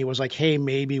think Disney was like, hey,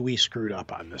 maybe we screwed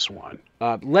up on this one.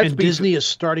 Disney is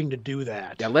starting to do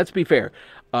that. Yeah, let's be fair.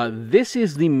 This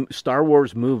is the Star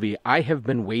Wars movie I have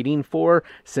been waiting for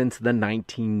since the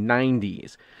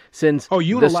 1990s. Since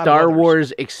the Star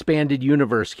Wars Expanded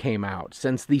Universe came out.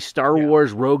 Since the Star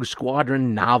Wars Rogue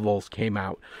Squadron novels came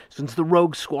out. Since the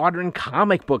Rogue Squadron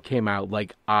comic book came out.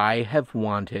 Like, I have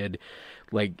wanted,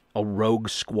 like, a Rogue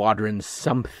Squadron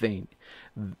something.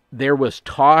 There was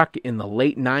talk in the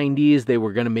late 90s they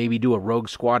were going to maybe do a Rogue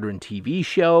Squadron TV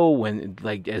show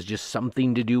as just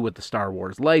something to do with the Star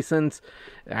Wars license.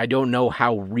 I don't know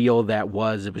how real that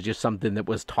was. It was just something that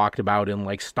was talked about in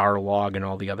like Starlog and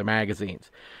all the other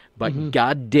magazines. but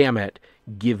god damn it,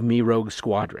 give me Rogue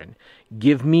Squadron.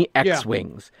 Give me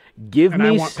X-Wings. Give and me...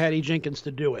 I want Patty Jenkins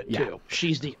to do it, too.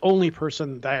 She's the only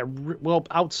person that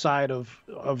outside of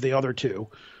the other two.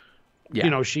 Yeah. You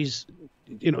know, she's...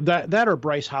 You know, that or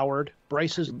Bryce Howard.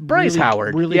 Bryce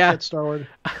Howard really fits Star Wars.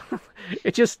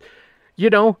 It just, you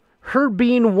know, her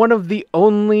being one of the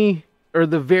only, or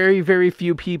the very, very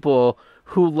few people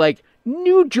who, like,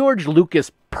 knew George Lucas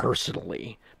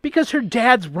personally. Because her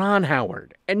dad's Ron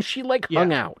Howard. And she, like,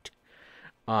 hung out.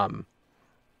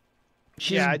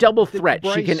 She's a double threat.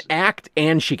 Bryce, she can act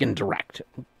and she can direct.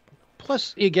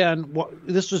 Plus, again,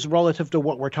 this is relative to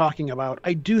what we're talking about.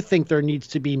 I do think there needs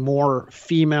to be more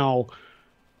female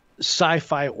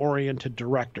sci-fi oriented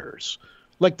directors.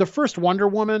 Like the first Wonder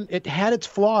Woman, it had its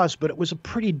flaws, but it was a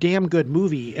pretty damn good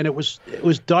movie, and it was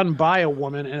done by a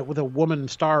woman and with a woman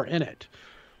star in it.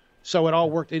 So it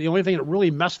all worked. The only thing that really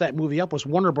messed that movie up was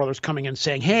Warner Brothers coming in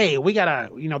saying, hey, we gotta,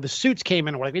 you know, the suits came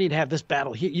in, we're like, we need to have this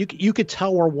battle. You could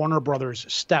tell where Warner Brothers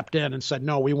stepped in and said,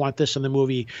 no, we want this in the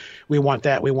movie. We want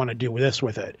that. We want to do this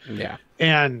with it. Yeah.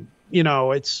 And, you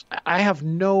know,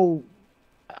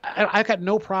 I've got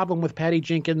no problem with Patty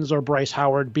Jenkins or Bryce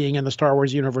Howard being in the Star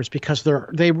Wars universe because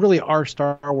they really are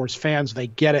Star Wars fans. They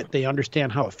get it. They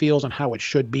understand how it feels and how it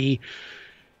should be.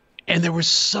 And there was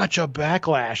such a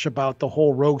backlash about the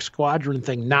whole Rogue Squadron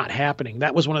thing not happening.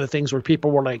 That was one of the things where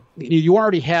people were like, you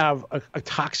already have a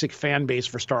toxic fan base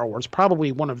for Star Wars,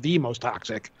 probably one of the most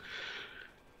toxic.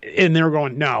 And they were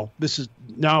going,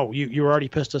 you already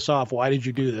pissed us off. Why did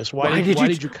you do this? Why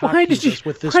did you copy this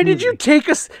with this movie? Did you take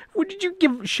us? What did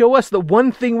you show us the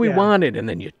one thing we wanted, and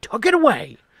then you took it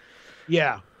away?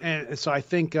 Yeah. And so I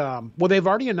think, they've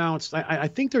already announced, I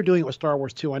think they're doing it with Star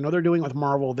Wars too. I know they're doing it with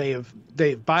Marvel. Bob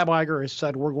Iger has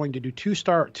said, we're going to do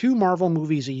two Marvel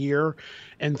movies a year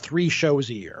and 3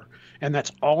 shows a year. And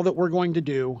that's all that we're going to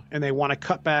do. And they want to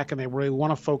cut back and they really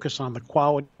want to focus on the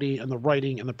quality and the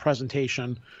writing and the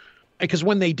presentation. Because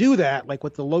when they do that, like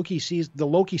with the Loki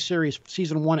series,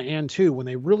 season 1 and 2, when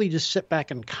they really just sit back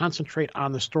and concentrate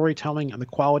on the storytelling and the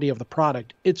quality of the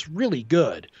product, it's really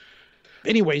good.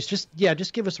 Anyways, just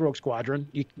give us the Rogue Squadron.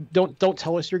 You don't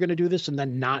tell us you're going to do this and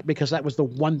then not, because that was the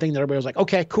one thing that everybody was like,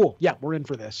 okay, cool. Yeah, we're in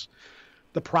for this.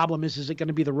 The problem is it going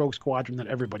to be the Rogue Squadron that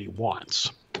everybody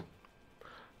wants?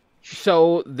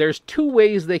 So there's 2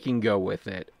 ways they can go with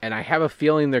it, and I have a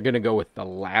feeling they're going to go with the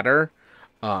latter.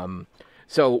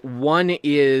 So one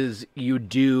is you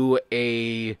do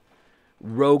a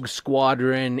Rogue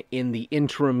Squadron in the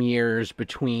interim years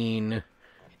between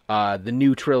the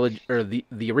new trilogy, or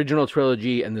the original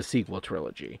trilogy and the sequel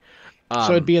trilogy.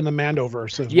 So it'd be in the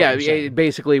Mandoverse. Yeah, it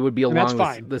basically would be along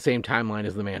the same timeline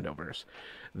as the Mandoverse.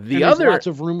 There's lots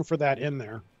of room for that in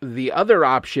there. The other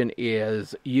option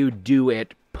is you do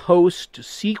it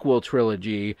post-sequel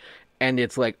trilogy, and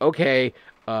it's like, okay,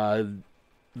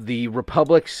 the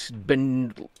Republic's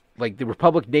been, like, the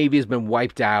Republic Navy has been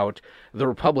wiped out, the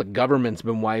Republic government's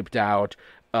been wiped out,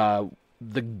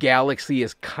 the galaxy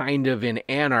is kind of in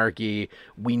anarchy,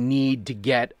 we need to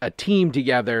get a team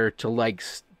together to, like,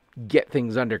 get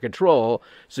things under control.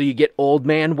 So you get Old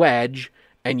Man Wedge,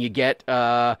 and you get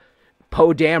Poe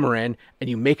Dameron, and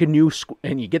you make and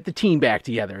you get the team back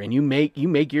together, and you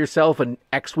make yourself an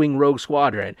X-Wing Rogue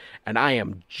Squadron, and I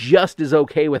am just as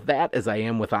okay with that as I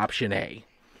am with option A.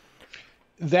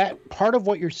 That part of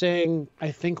what you're saying,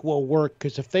 I think, will work,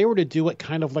 because if they were to do it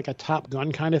kind of like a Top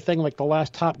Gun kind of thing, like the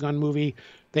last Top Gun movie,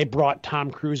 they brought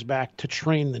Tom Cruise back to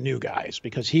train the new guys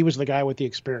because he was the guy with the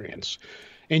experience.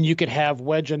 And you could have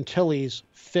Wedge Antilles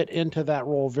fit into that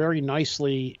role very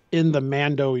nicely in the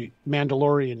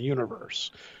Mandalorian universe,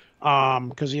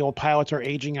 because the old pilots are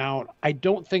aging out. I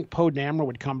don't think Poe Dameron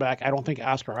would come back. I don't think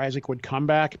Oscar Isaac would come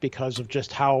back because of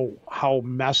just how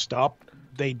messed up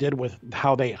they did with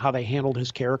how they handled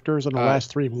his characters in the last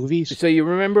 3 movies. So you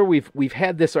remember we've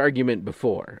had this argument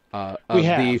before. We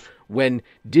have. When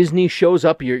Disney shows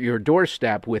up your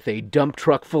doorstep with a dump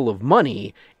truck full of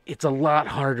money, it's a lot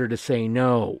harder to say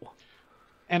no.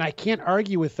 And I can't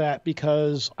argue with that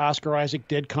because Oscar Isaac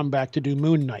did come back to do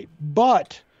Moon Knight,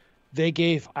 but they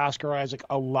gave Oscar Isaac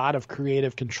a lot of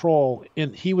creative control,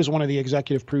 and he was one of the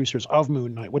executive producers of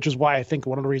Moon Knight, which is why I think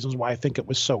one of the reasons why I think it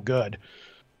was so good.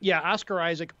 Yeah, Oscar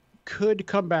Isaac could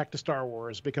come back to Star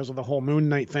Wars because of the whole Moon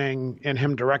Knight thing and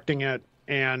him directing it,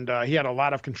 and he had a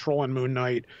lot of control in Moon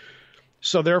Knight.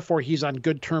 So therefore, he's on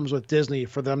good terms with Disney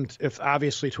for them,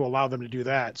 obviously to allow them to do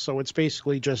that. So it's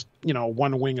basically just,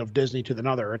 one wing of Disney to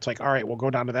another. It's like, all right, we'll go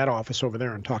down to that office over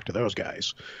there and talk to those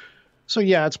guys. So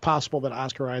yeah, it's possible that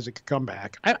Oscar Isaac could come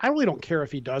back. I really don't care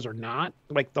if he does or not.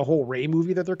 Like the whole Rey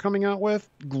movie that they're coming out with,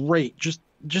 great. Just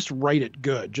just write it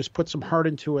good. Just put some heart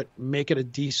into it. Make it a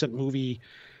decent movie.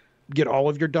 Get all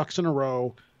of your ducks in a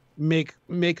row. Make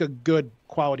a good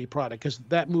quality product, because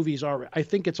that movie's already, I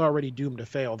think it's already doomed to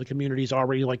fail. The community's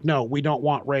already like, no, we don't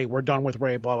want Rey. We're done with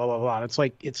Rey. Blah blah blah blah. And it's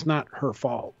like, it's not her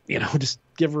fault. Just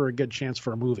give her a good chance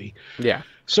for a movie. Yeah.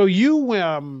 So you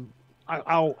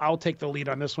I'll take the lead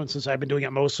on this one since I've been doing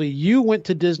it mostly. You went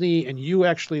to Disney and you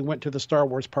actually went to the Star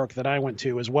Wars park that I went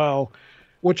to as well,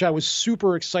 which I was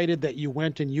super excited that you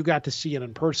went and you got to see it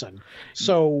in person.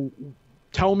 So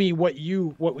tell me what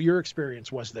your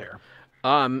experience was there.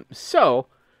 So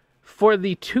for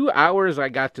the 2 hours I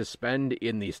got to spend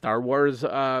in the Star Wars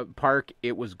park,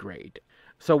 it was great.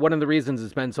 So one of the reasons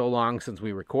it's been so long since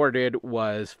we recorded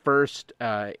was first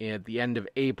at the end of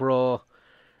April,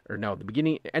 or no,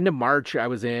 end of March, I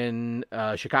was in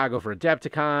Chicago for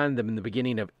Adepticon. Then in the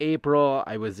beginning of April,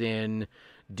 I was in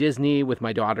Disney with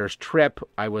my daughter's trip.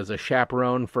 I was a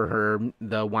chaperone for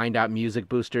the Wind-Up Music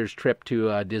Boosters trip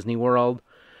to Disney World.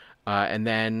 And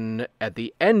then at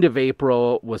the end of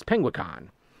April was PenguinCon.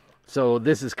 So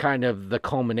this is kind of the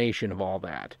culmination of all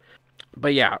that.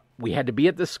 But yeah, we had to be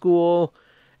at the school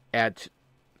at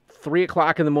 3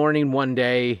 o'clock in the morning one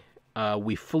day.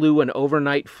 We flew an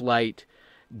overnight flight,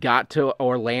 got to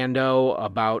Orlando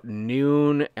about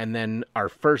noon, and then our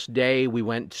first day we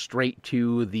went straight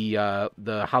to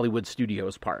the Hollywood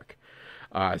Studios park.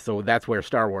 So that's where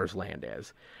Star Wars Land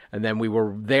is. And then we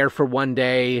were there for one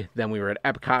day, then we were at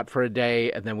Epcot for a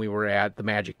day, and then we were at the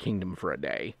Magic Kingdom for a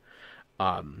day.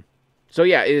 So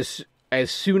yeah,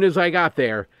 as soon as I got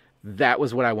there, that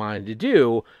was what I wanted to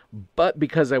do. But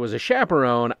because I was a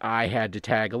chaperone, I had to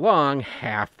tag along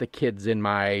half the kids in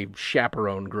my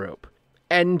chaperone group.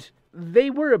 And they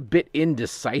were a bit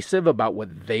indecisive about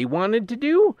what they wanted to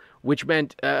do, which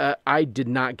meant I did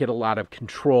not get a lot of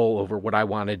control over what I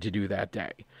wanted to do that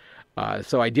day.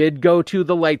 So I did go to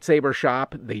the lightsaber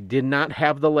shop. They did not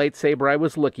have the lightsaber I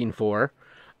was looking for.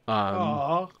 Which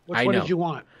one did you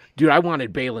want? Dude, I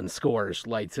wanted Balin Score's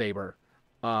lightsaber.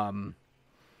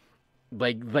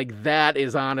 Like that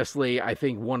is honestly, I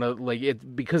think one of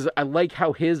it, because I like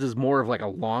how his is more of like a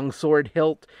longsword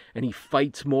hilt and he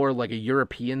fights more like a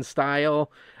European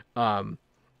style.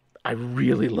 I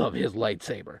really love his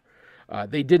lightsaber.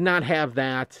 They did not have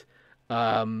that.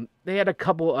 They had a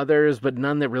couple others, but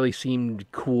none that really seemed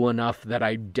cool enough that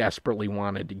I desperately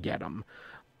wanted to get them.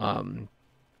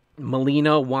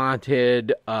 Melina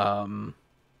wanted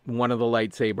one of the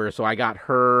lightsabers, so I got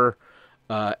her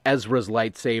Ezra's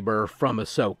lightsaber from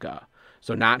Ahsoka.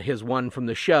 So not his one from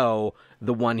the show,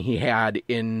 the one he had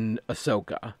in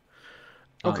Ahsoka.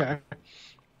 Okay.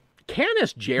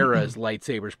 Canis Jarrah's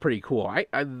lightsaber is pretty cool. I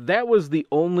that was the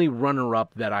only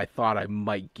runner-up that I thought I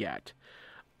might get.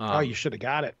 You should have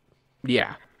got it.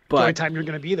 Yeah, but the only time you're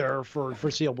going to be there for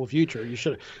foreseeable future, you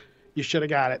should have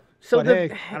got it. So but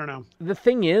hey, I don't know. The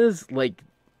thing is, like,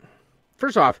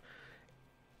 first off,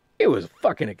 it was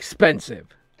fucking expensive.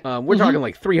 We're talking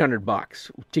like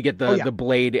 $300 to get the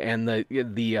blade and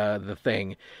the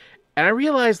thing, and I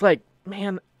realized, like,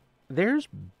 man, there's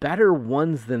better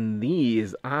ones than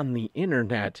these on the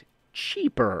internet,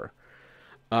 cheaper.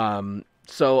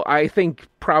 So I think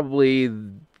probably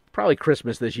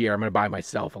Christmas this year, I'm going to buy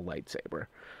myself a lightsaber.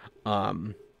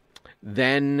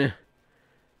 Then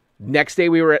next day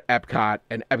we were at Epcot,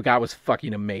 and Epcot was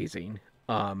fucking amazing.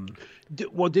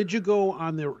 Did you go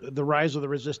on the Rise of the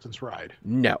Resistance ride?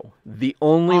 No. The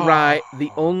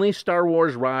only Star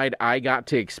Wars ride I got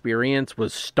to experience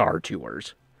was Star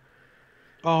Tours.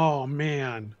 Oh,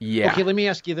 man. Yeah. Okay, let me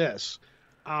ask you this.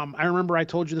 I remember I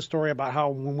told you the story about how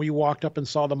when we walked up and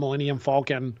saw the Millennium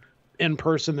Falcon in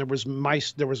person, there was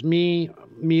me,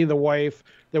 the wife,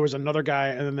 there was another guy,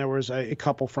 and then there was a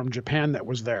couple from Japan that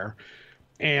was there.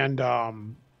 And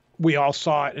we all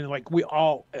saw it, and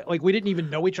we didn't even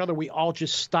know each other. We all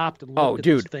just stopped and looked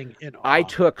at this thing in awe. I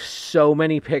took so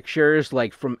many pictures,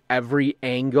 like, from every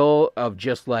angle of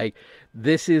just like,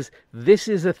 this is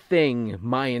a thing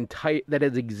that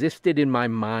has existed in my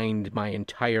mind my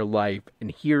entire life, and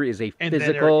here is a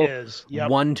physical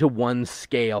one-to-one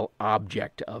scale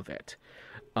object of it.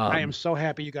 I am so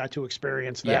happy you got to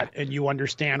experience that, and you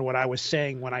understand what I was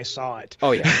saying when I saw it.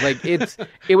 Oh yeah, like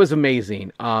it was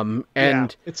amazing.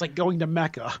 And it's like going to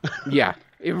Mecca. Yeah,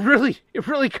 it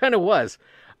really kind of was.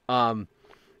 And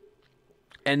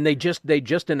they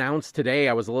just announced today.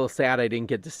 I was a little sad I didn't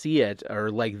get to see it, or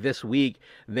like this week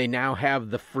they now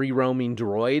have the free roaming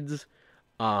droids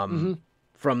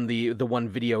from the one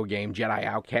video game, Jedi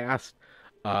Outcast.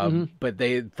 But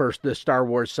the Star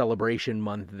Wars Celebration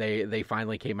month, they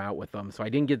finally came out with them. So I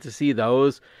didn't get to see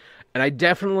those. And I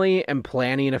definitely am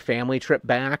planning a family trip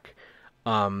back.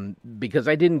 because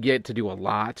I didn't get to do a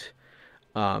lot.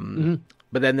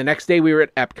 But then the next day we were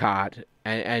at Epcot,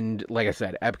 and like I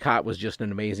said, Epcot was just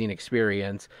an amazing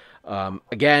experience.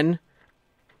 Again,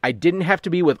 I didn't have to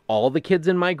be with all the kids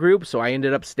in my group, so I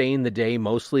ended up staying the day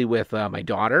mostly with my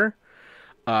daughter.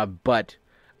 But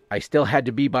I still had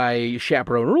to be by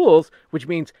chaperone rules, which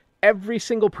means every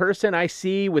single person I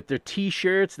see with their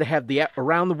T-shirts, they have the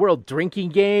around the world drinking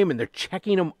game, and they're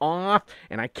checking them off,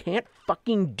 and I can't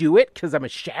fucking do it because I'm a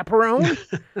chaperone.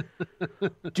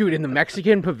 Dude, in the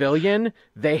Mexican pavilion,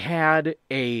 they had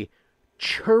a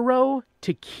churro,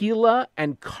 tequila,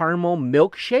 and caramel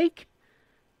milkshake.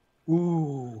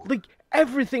 Ooh. Like,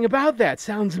 everything about that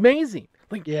sounds amazing.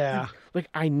 Like, Yeah. like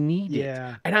I need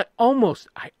Yeah. it. And I almost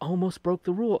broke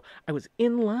the rule. I was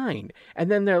in line,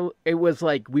 and then it was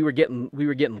like we were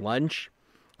getting lunch.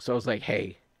 So I was like,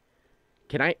 "Hey,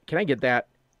 can I get that?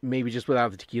 Maybe just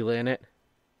without the tequila in it?"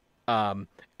 And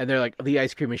they're like, "The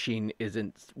ice cream machine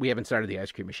isn't. We haven't started the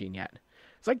ice cream machine yet."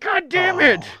 It's like, "God damn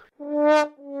it!"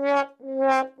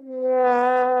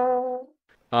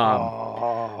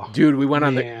 Dude, we went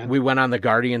on the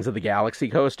Guardians of the Galaxy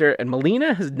coaster, and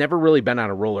Melina has never really been on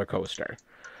a roller coaster.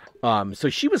 So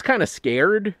she was kind of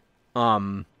scared.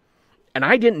 And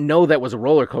I didn't know that was a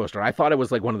roller coaster. I thought it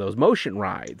was like one of those motion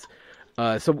rides.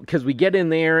 So because we get in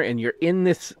there and you're in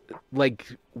this, like,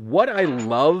 what I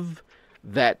love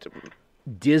that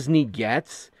Disney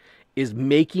gets is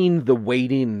making the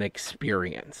waiting an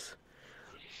experience.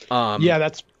 Yeah,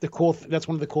 that's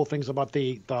one of the cool things about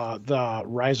the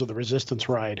Rise of the Resistance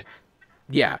ride.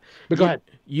 Yeah, but go ahead.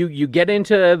 You get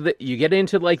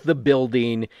into like the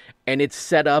building, and it's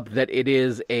set up that it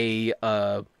is a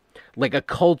like a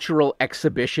cultural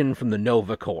exhibition from the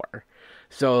Nova Corps.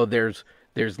 So there's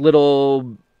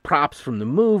little props from the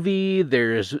movie.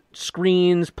 There's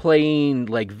screens playing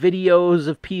like videos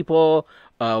of people.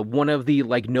 One of the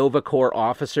like Nova Corps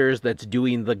officers that's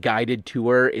doing the guided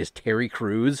tour is Terry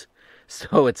Crews,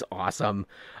 so it's awesome.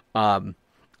 And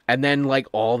then like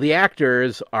all the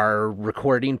actors are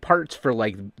recording parts for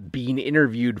like being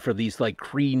interviewed for these like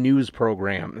Cree news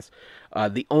programs.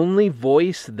 The only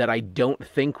voice that I don't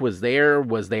think was there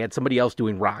was they had somebody else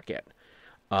doing Rocket.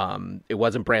 It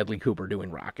wasn't Bradley Cooper doing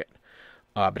Rocket.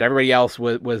 But everybody else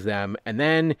was them. And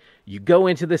then you go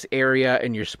into this area,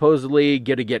 and you're supposedly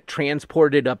going to get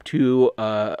transported up to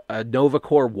a Nova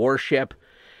Corps warship.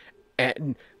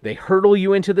 And they hurtle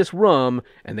you into this room,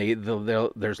 and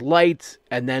there's lights,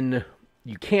 and then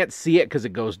you can't see it because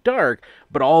it goes dark,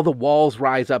 but all the walls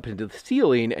rise up into the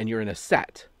ceiling, and you're in a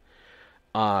set.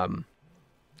 And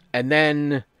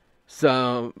then...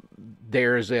 So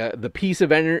there's the piece of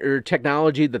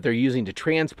technology that they're using to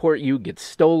transport you gets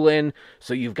stolen.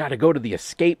 So you've got to go to the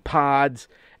escape pods.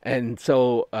 And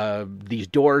so these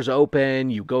doors open,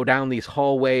 you go down these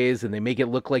hallways, and they make it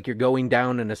look like you're going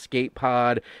down an escape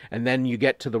pod. And then you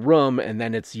get to the room, and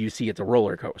then you see it's a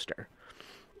roller coaster.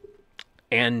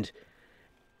 And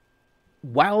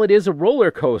while it is a roller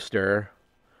coaster,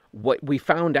 what we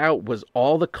found out was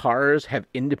all the cars have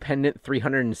independent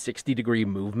 360-degree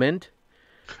movement.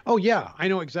 Oh, yeah. I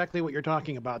know exactly what you're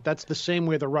talking about. That's the same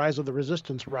way the Rise of the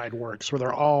Resistance ride works, where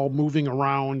they're all moving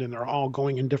around and they're all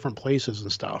going in different places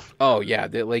and stuff. Oh, yeah.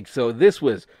 This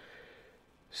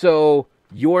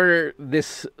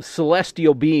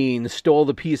celestial being stole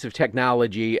the piece of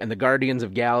technology, and the Guardians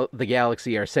of the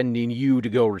Galaxy are sending you to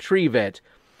go retrieve it.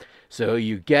 So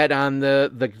you get on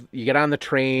the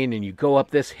train, and you go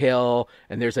up this hill,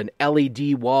 and there's an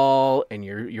LED wall, and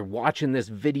you're watching this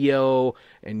video,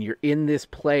 and you're in this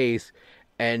place,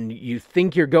 and you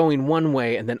think you're going one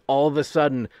way, and then all of a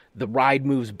sudden the ride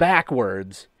moves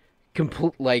backwards,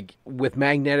 like with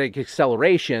magnetic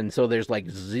acceleration. So there's like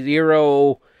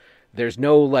there's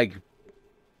no like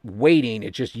waiting.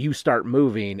 It's just you start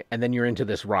moving, and then you're into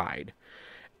this ride.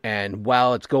 And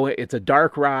while it's a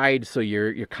dark ride, so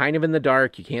you're kind of in the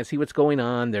dark. You can't see what's going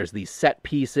on. There's these set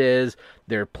pieces.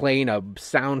 They're playing a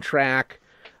soundtrack.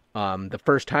 The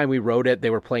first time we rode it,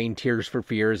 they were playing Tears for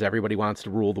Fears, Everybody Wants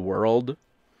to Rule the World.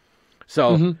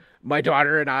 So my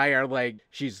daughter and I are like,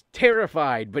 she's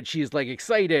terrified, but she's like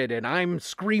excited, and I'm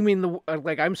screaming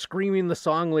the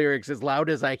song lyrics as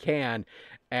loud as I can.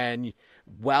 And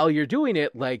while you're doing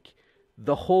it, like,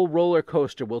 the whole roller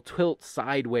coaster will tilt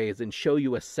sideways and show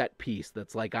you a set piece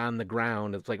that's like on the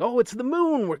ground. It's like, oh, it's the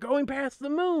moon. We're going past the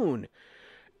moon.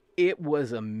 It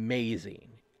was amazing.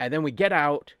 And then we get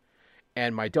out,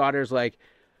 and my daughter's like,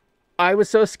 I was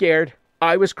so scared.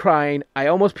 I was crying. I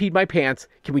almost peed my pants.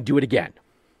 Can we do it again?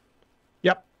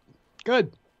 Yep.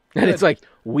 Good. And it's like,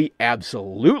 we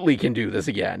absolutely can do this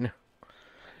again.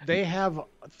 They have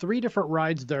 3 different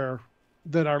rides there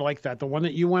that are like that. The one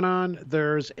that you went on,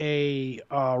 there's a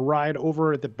ride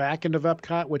over at the back end of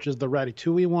Epcot, which is the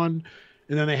Ratatouille one,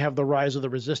 and then they have the Rise of the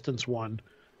Resistance one.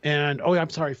 And I'm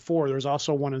sorry, 4. There's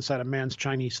also one inside a Man's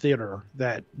Chinese Theater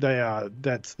that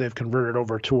they've converted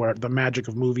over to the Magic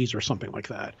of Movies or something like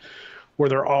that, where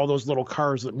there are all those little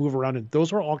cars that move around, and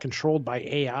those are all controlled by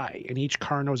AI, and each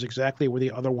car knows exactly where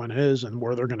the other one is and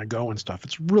where they're going to go and stuff.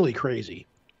 It's really crazy.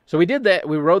 So we did that.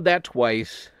 We rode that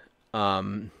twice,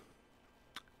 and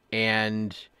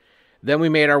then we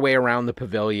made our way around the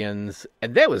pavilions,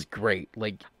 and that was great.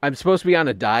 Like, I'm supposed to be on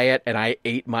a diet, and I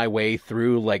ate my way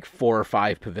through like 4 or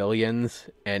 5 pavilions,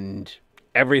 and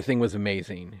everything was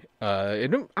amazing.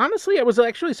 Honestly, I was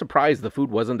actually surprised the food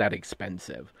wasn't that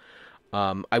expensive.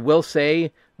 I will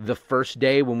say the first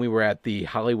day when we were at the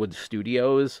Hollywood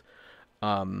Studios,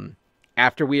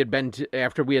 after we had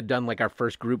done like our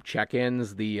first group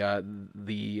check-ins,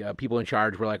 the people in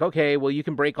charge were like, okay, well, you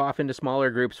can break off into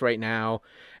smaller groups right now.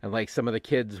 And like some of the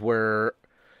kids were,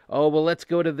 oh, well, let's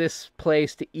go to this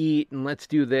place to eat and let's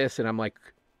do this. And I'm like,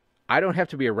 I don't have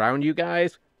to be around you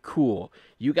guys. Cool.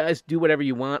 You guys do whatever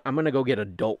you want. I'm going to go get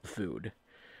adult food.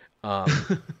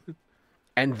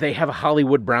 And they have a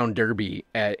Hollywood Brown Derby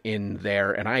in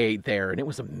there, and I ate there, and it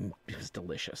was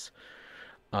delicious.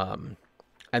 And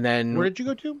then where did you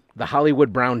go to? The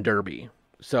Hollywood Brown Derby.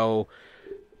 So,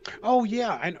 oh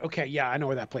yeah, I know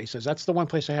where that place is. That's the one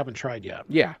place I haven't tried yet.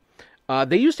 Yeah,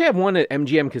 they used to have one at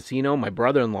MGM Casino. My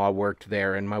brother-in-law worked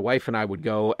there, and my wife and I would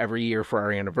go every year for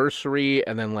our anniversary,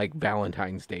 and then like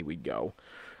Valentine's Day we'd go.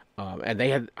 And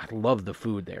I love the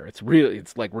food there.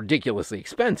 It's like ridiculously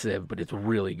expensive, but it's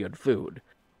really good food.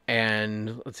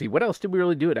 And let's see, what else did we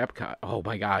really do at Epcot? Oh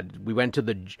my God, we went to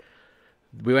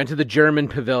the German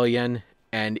pavilion,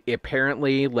 and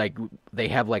apparently like they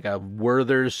have like a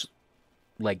Werther's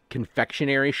like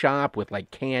confectionery shop with like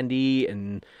candy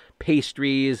and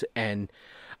pastries, and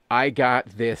I got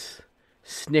this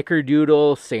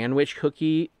snickerdoodle sandwich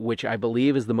cookie, which I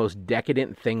believe is the most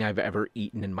decadent thing I've ever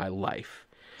eaten in my life.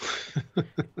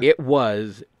 It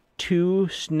was 2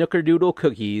 snickerdoodle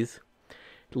cookies,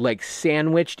 like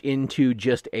sandwiched into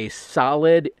just a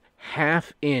solid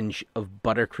 ½ inch of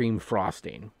buttercream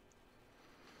frosting.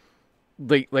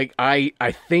 Like I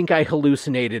think I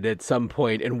hallucinated at some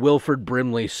point, and Wilford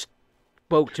Brimley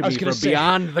spoke to me from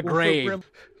beyond the grave.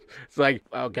 It's like,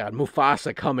 oh God,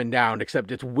 Mufasa coming down,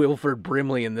 except it's Wilford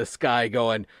Brimley in the sky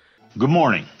going, "Good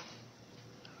morning.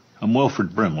 I'm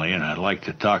Wilford Brimley, and I'd like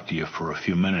to talk to you for a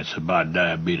few minutes about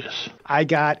diabetes." I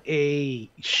got a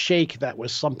shake that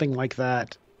was something like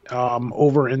that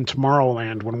over in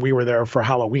Tomorrowland when we were there for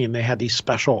Halloween. They had these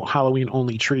special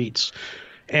Halloween-only treats.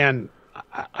 And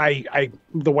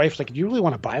the wife's like, "Do you really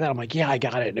want to buy that?" I'm like, "Yeah, I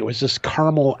got it." And it was this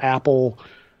caramel apple,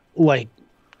 like,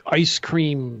 ice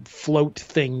cream float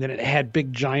thing that it had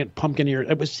big giant pumpkin ears.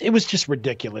 It was just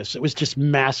ridiculous. It was just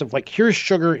massive. Like, here's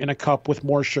sugar in a cup with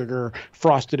more sugar,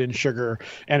 frosted in sugar,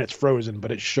 and it's frozen,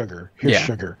 but it's sugar. Here's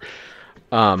sugar.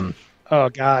 Oh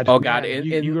God. Oh God.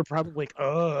 Man, you were probably like,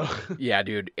 ugh. Yeah,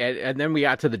 dude. And then we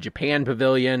got to the Japan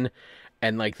pavilion,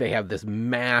 and like they have this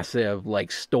massive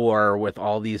like store with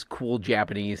all these cool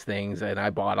Japanese things, and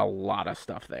I bought a lot of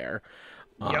stuff there.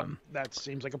 Yep, that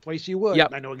seems like a place you would.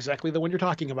 Yep. I know exactly the one you're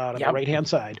talking about on the right-hand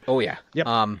side. Oh, yeah. Yep.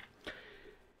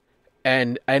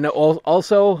 And I know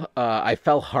also I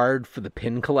fell hard for the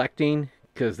pin collecting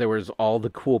because there was all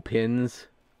the cool pins.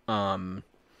 Like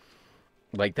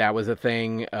that was a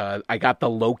thing. I got the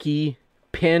Loki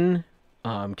pin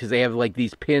because they have like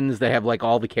these pins that have like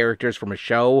all the characters from a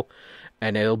show,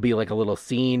 and it'll be like a little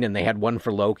scene, and they had one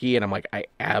for Loki, and I'm like, I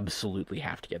absolutely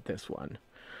have to get this one.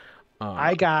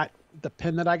 I got the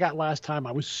pin that I got last time.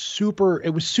 It was super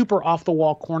off the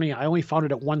wall corny. I only found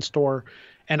it at one store,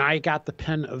 and I got the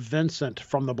pin of Vincent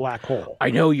from the Black Hole. I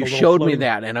know you showed me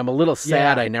that, and I'm a little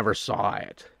sad I never saw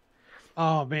it.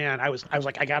 Oh man, I was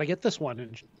like, I got to get this one,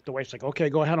 and the wife's like,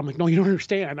 okay, go ahead. I'm like, no, you don't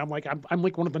understand. I'm like, I'm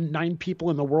like one of the 9 people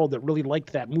in the world that really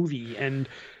liked that movie, and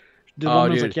the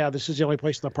woman was like, yeah, this is the only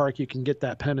place in the park you can get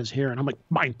that pen is here. And I'm like,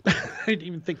 mine. I didn't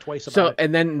even think twice about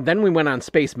it. And then we went on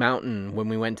Space Mountain when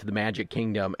we went to the Magic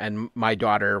Kingdom, and my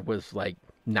daughter was like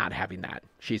not having that.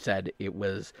 She said it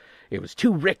was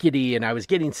too rickety, and I was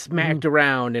getting smacked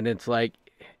around, and it's like,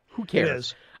 who cares? It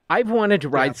is. I've wanted to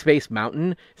ride Space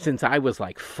Mountain since I was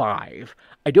like 5.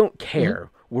 I don't care.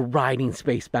 We're riding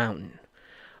Space Mountain.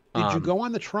 Did you go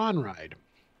on the Tron ride?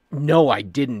 No, I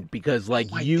didn't, because like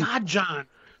oh my God, John.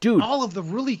 Dude, all of the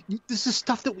really, this is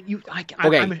stuff that you,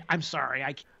 okay. I'm sorry.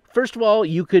 First of all,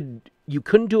 you couldn't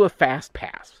do a fast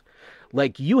pass.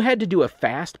 Like, you had to do a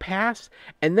fast pass,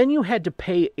 and then you had to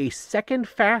pay a second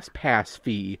fast pass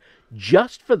fee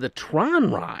just for the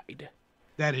Tron ride.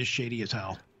 That is shady as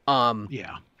hell.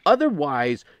 Yeah.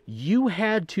 Otherwise, you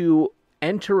had to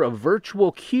enter a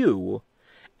virtual queue,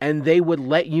 and they would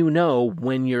let you know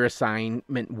when your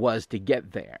assignment was to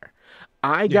get there.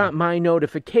 I got my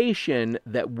notification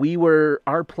that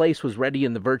our place was ready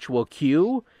in the virtual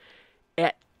queue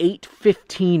at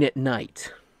 8:15 at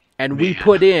night. And we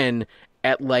put in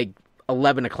at like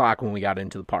 11 o'clock when we got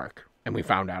into the park and we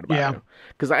found out about it.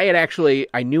 Because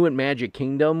I knew in Magic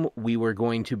Kingdom we were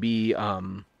going to be,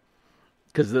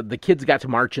 because the kids got to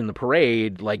march in the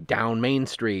parade like down Main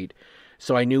Street.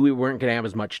 So I knew we weren't going to have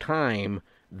as much time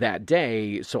that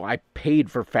day, so I paid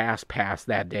for Fast Pass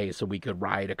that day so we could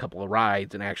ride a couple of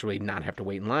rides and actually not have to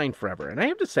wait in line forever. And I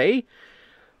have to say,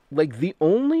 like, the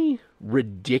only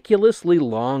ridiculously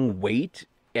long wait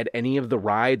at any of the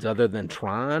rides other than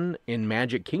Tron in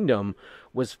Magic Kingdom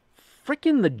was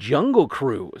frickin' the Jungle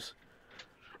Cruise.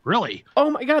 Really?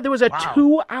 Oh my God, there was a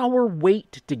 2-hour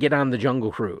wait to get on the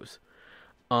Jungle Cruise.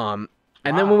 And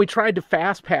then when we tried to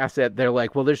Fast Pass it, they're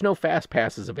like, well, there's no Fast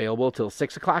Passes available till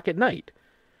 6 o'clock at night.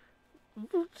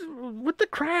 What the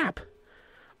crap?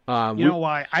 You know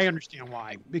why? I understand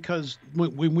why. Because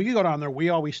when we go down there, we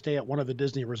always stay at one of the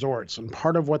Disney resorts. And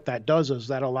part of what that does is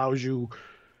that allows you,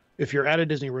 if you're at a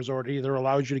Disney resort, it either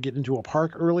allows you to get into a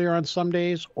park earlier on some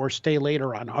days or stay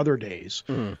later on other days.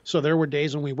 So there were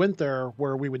days when we went there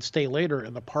where we would stay later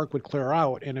and the park would clear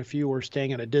out. And if you were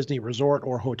staying at a Disney resort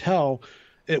or hotel,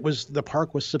 the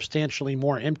park was substantially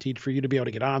more emptied for you to be able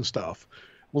to get on stuff.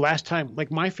 Last time,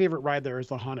 like, my favorite ride there is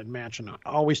the Haunted Mansion. I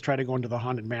always try to go into the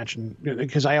Haunted Mansion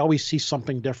because I always see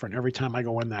something different every time I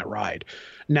go in that ride.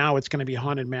 Now it's going to be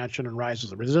Haunted Mansion and Rise of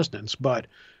the Resistance. But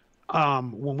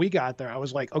when we got there, I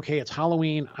was like, okay, it's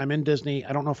Halloween. I'm in Disney.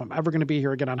 I don't know if I'm ever going to be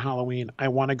here again on Halloween. I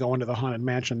want to go into the Haunted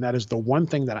Mansion. That is the one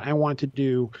thing that I want to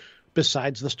do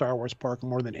besides the Star Wars park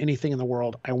more than anything in the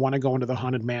world. I want to go into the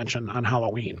Haunted Mansion on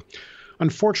Halloween.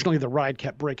 Unfortunately, the ride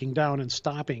kept breaking down and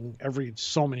stopping every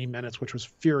so many minutes, which was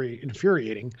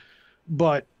infuriating.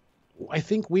 But I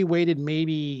think we waited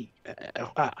maybe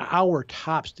an hour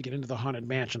tops to get into the Haunted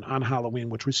Mansion on Halloween,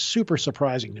 which was super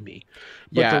surprising to me.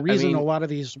 But the reason a lot of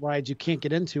these rides you can't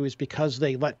get into is because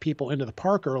they let people into the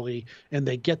park early and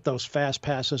they get those fast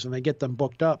passes and they get them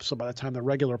booked up. So by the time the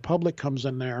regular public comes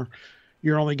in there,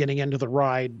 you're only getting into the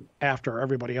ride after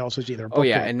everybody else is either booked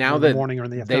and now in the morning or in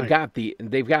the afternoon.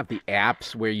 they've got the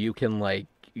apps where you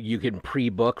can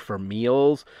pre-book for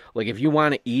meals. Like if you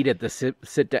want to eat at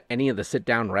the any of the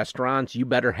sit-down restaurants, you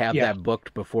better have that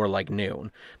booked before like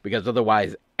noon, because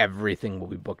otherwise everything will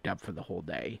be booked up for the whole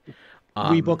day.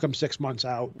 We book them 6 months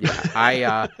out.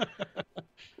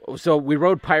 So we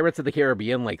rode Pirates of the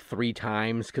Caribbean like 3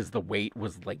 times because the wait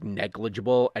was like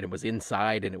negligible and it was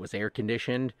inside and it was air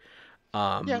conditioned.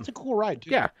 It's a cool ride, too.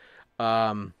 Yeah.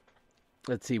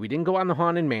 Let's see. We didn't go on the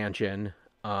Haunted Mansion.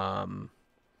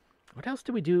 What else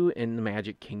did we do in the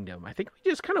Magic Kingdom? I think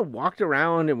we just kind of walked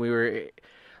around and we were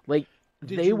like,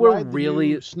 they were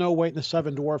really Snow White and the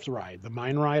Seven Dwarfs ride, the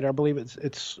mine ride. I believe it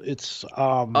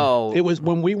was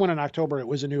when we went in October. It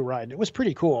was a new ride. It was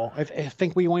pretty cool. I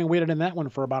think we only waited in that one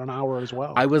for about an hour as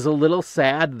well. I was a little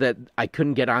sad that I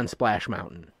couldn't get on Splash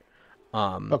Mountain.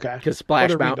 Because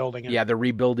Splash Mountain, they're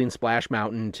rebuilding Splash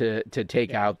Mountain to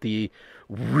take out the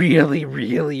really,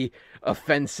 really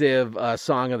offensive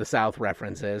Song of the South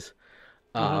references.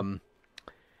 And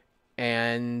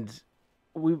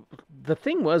the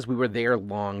thing was, we were there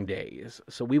long days,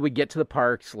 so we would get to the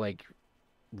parks like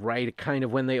right kind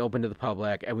of when they opened to the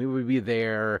public, and we would be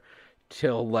there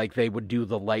till like they would do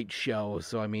the light show.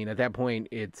 So I mean, at that point,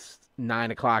 it's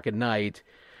 9 o'clock at night.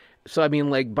 So, I mean,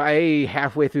 like, by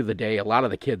halfway through the day, a lot of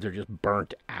the kids are just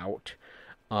burnt out.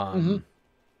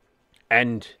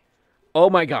 And,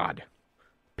 oh my God,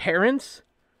 parents,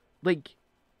 like,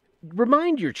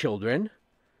 remind your children,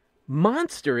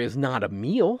 Monster is not a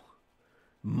meal.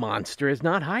 Monster is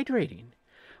not hydrating.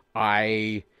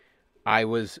 I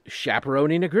was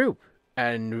chaperoning a group,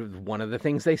 and one of the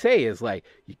things they say is like,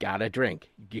 you gotta drink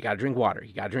water,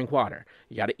 you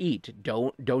gotta eat,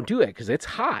 don't do it because it's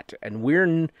hot, and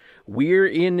we're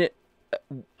in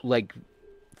like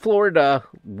Florida.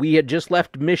 We had just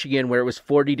left Michigan where it was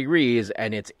 40 degrees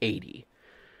and it's 80.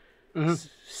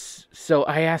 So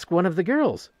I asked one of the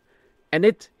girls, and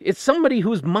it's somebody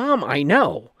whose mom I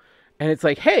know, and it's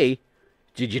like, hey,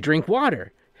 did you drink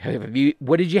water?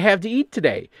 What did you have to eat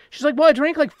today? She's like, well, I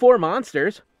drank like 4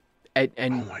 Monsters. And oh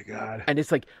my God. And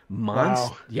it's like,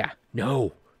 Wow. Yeah,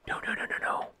 no.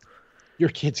 Your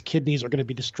kids' kidneys are going to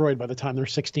be destroyed by the time they're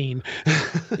 16.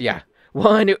 Yeah.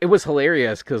 Well, and it was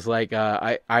hilarious because like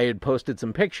I had posted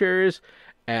some pictures,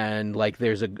 And like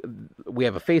we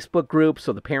have a Facebook group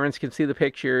so the parents can see the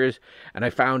pictures. And I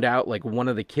found out like one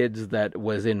of the kids that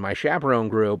was in my chaperone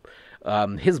group,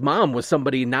 his mom was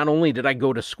somebody not only did I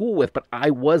go to school with, but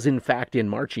I was in fact in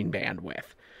marching band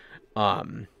with.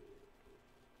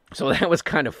 So that was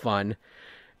kind of fun.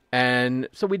 And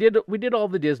so we did all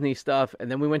the Disney stuff, and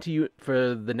then we went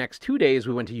for the next 2 days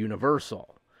we went to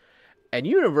Universal. And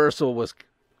Universal was,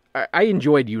 I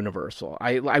enjoyed Universal.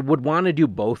 I would want to do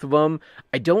both of them.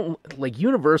 I don't like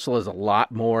Universal is a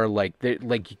lot more like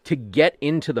to get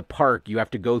into the park you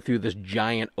have to go through this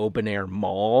giant open air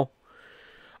mall.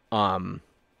 But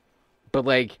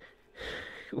like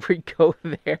we go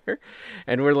there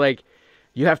and we're like,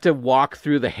 you have to walk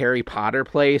through the Harry Potter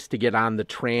place to get on the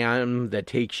tram that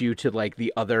takes you to like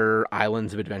the other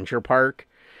Islands of Adventure park,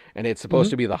 and it's supposed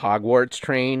to be the Hogwarts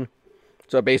train.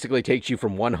 So it basically takes you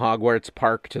from one Hogwarts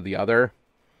park to the other.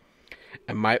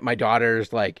 And my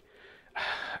daughter's like,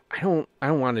 I don't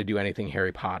want to do anything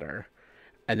Harry Potter.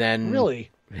 And then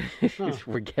Really?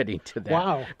 we're getting to that.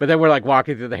 Wow. But then we're like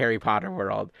walking through the Harry Potter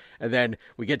world. And then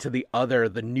we get to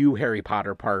the new Harry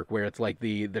Potter park where it's like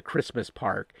the Christmas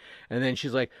park. And then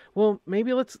she's like, well,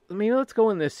 maybe let's go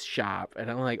in this shop. And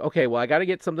I'm like, okay, well, I got to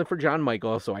get something for John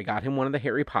Michael. So I got him one of the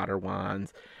Harry Potter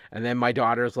wands. And then my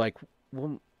daughter's like,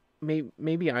 well,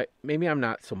 maybe I'm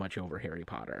not so much over Harry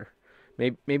Potter.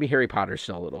 Maybe Harry Potter's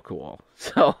still a little cool.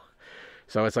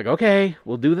 So it's like, okay,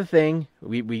 we'll do the thing.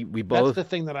 We both. That's the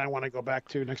thing that I want to go back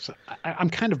to next. I'm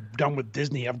kind of done with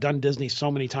Disney. I've done Disney so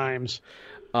many times.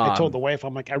 I told the wife,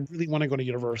 I'm like, I really want to go to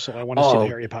Universal. I want to see the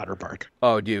Harry Potter park.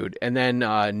 Oh, dude. And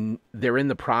then they're in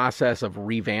the process of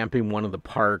revamping one of the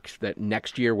parks that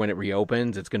next year when it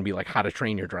reopens, it's going to be like How to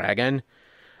Train Your Dragon,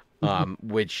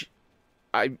 which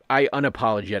I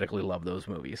unapologetically love those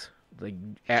movies. Like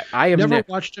I have never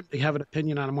watched them to have an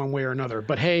opinion on them one way or another.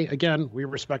 But hey, again, we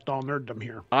respect all nerddom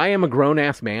here. I am a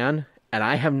grown-ass man, and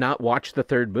I have not watched the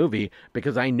third movie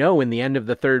because I know in the end of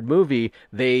the third movie,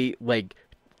 they, like,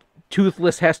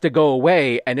 Toothless has to go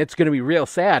away, and it's going to be real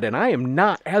sad, and I am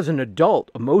not, as an adult,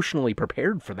 emotionally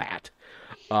prepared for that.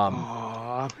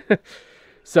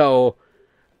 So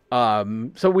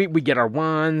we get our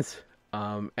wands,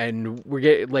 and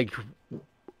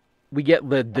we get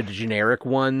the generic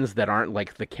ones that aren't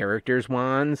like the characters'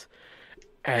 wands.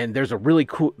 And there's a really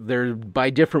cool, they're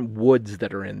by different woods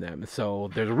that are in them.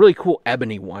 So there's a really cool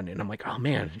ebony one. And I'm like, oh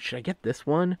man, should I get this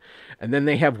one? And then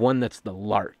they have one that's the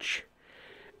larch.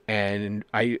 And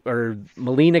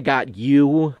Melina got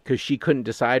yew because she couldn't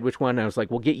decide which one. I was like,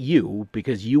 well, get yew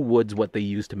because yew wood's what they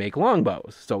use to make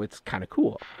longbows. So it's kind of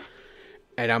cool.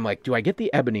 And I'm like, do I get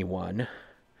the ebony one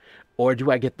or do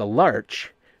I get the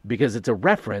larch? Because it's a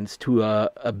reference to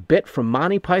a bit from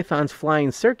Monty Python's Flying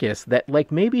Circus that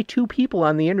like maybe 2 people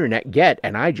on the internet get,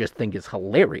 and I just think is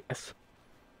hilarious.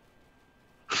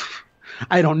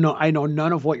 I don't know. I know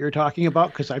none of what you're talking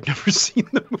about because I've never seen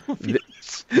the movies.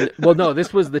 Well, no,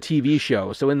 this was the TV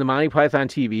show. So in the Monty Python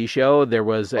TV show, there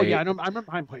was I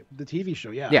remember the TV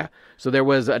show, yeah. Yeah, so there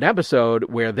was an episode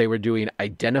where they were doing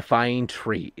identifying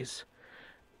trees.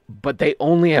 But they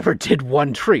only ever did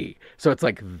one tree. So it's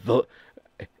like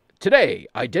today,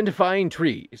 identifying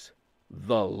trees,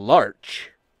 the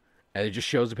larch. And it just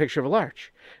shows a picture of a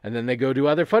larch. And then they go do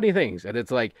other funny things. And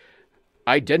it's like,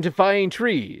 identifying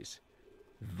trees,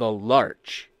 the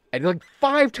larch. And like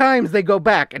 5 times they go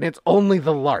back and it's only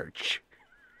the larch.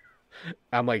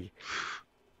 I'm like,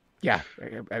 yeah.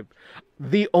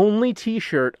 The only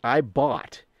t-shirt I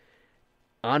bought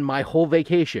on my whole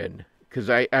vacation, because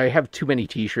I have too many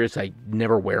t-shirts. I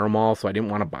never wear them all, so I didn't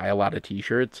want to buy a lot of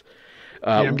t-shirts.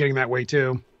 Yeah, I'm getting that way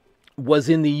too. Was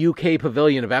in the UK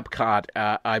pavilion of Epcot.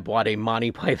 I bought a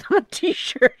Monty Python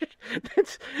t-shirt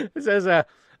that says,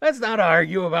 let's not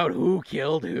argue about who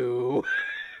killed who.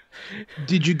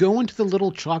 Did you go into the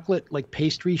little chocolate, like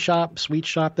pastry shop, sweet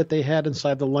shop that they had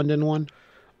inside the London one?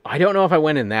 I don't know if I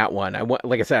went in that one.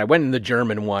 Like I said, I went in the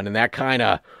German one, and that kind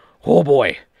of, oh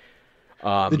boy.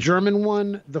 The German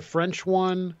one, the French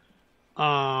one,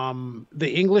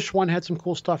 the English one had some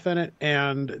cool stuff in it,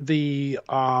 and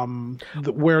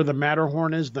where the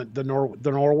Matterhorn is,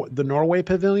 the Norway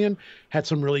pavilion had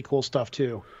some really cool stuff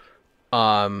too.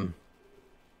 In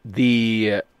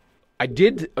the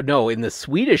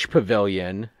Swedish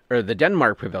pavilion or the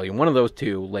Denmark pavilion, one of those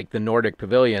two, like the Nordic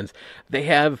pavilions, they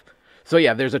have. So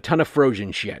yeah, there's a ton of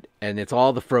frozen shit, and it's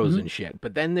all the frozen shit.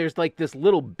 But then there's like this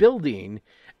little building,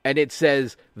 and it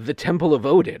says the Temple of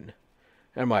Odin.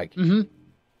 And I'm like,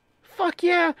 fuck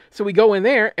yeah! So we go in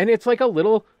there, and it's like a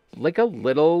little, just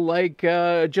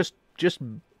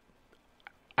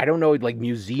I don't know, like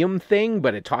museum thing,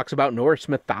 but it talks about Norse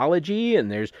mythology,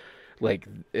 and there's Like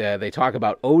they talk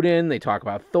about Odin, they talk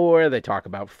about Thor, they talk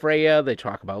about Freya, they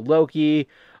talk about Loki.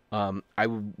 I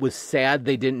was sad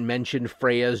they didn't mention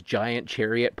Freya's giant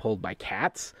chariot pulled by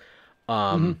cats.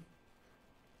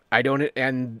 I don't,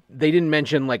 and they didn't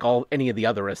mention like any of the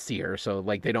other Aesir, so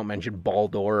like they don't mention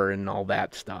Baldur and all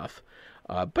that stuff.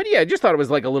 But yeah, I just thought it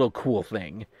was like a little cool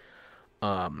thing.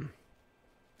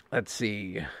 Let's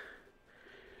see.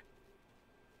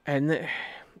 And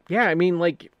yeah, I mean,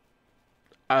 like,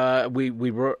 we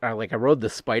rode, like I rode the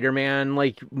Spider-Man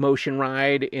like motion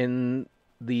ride in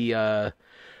the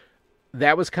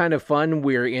that was kind of fun.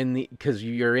 We're in the, because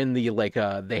you're in the like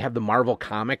they have the Marvel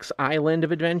Comics Island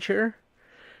of Adventure,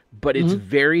 but it's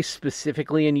very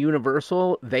specifically in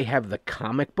Universal. They have the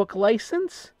comic book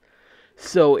license,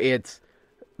 so it's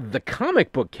the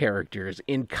comic book characters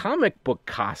in comic book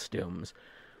costumes.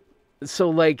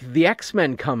 So, like, the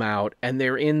X-Men come out, and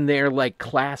they're in their, like,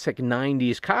 classic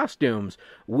 90s costumes,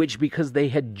 which, because they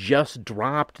had just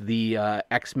dropped the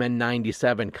X-Men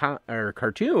 97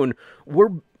 cartoon,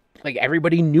 were, like,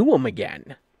 everybody knew them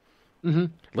again.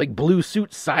 Like, blue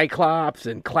suit Cyclops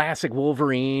and classic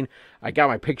Wolverine. I got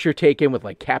my picture taken with,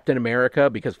 like, Captain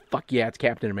America, because fuck yeah, it's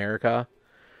Captain America.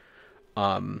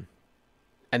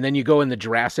 And then you go in the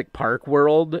Jurassic Park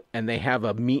world, and they have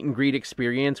a meet and greet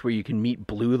experience where you can meet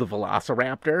Blue the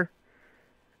Velociraptor.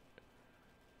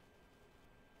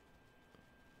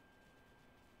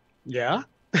 Yeah.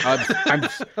 I'm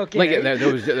Okay. like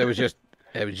there was just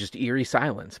eerie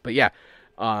silence. But yeah,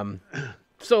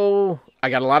 so I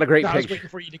got a lot of great I was pictures. waiting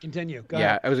for you to continue. Go Yeah,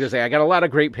 ahead. I was gonna say I got a lot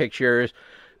of great pictures.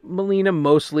 Melina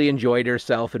mostly enjoyed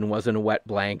herself and wasn't a wet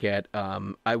blanket.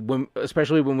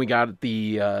 Especially when we got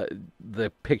the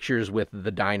pictures with the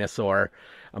dinosaur,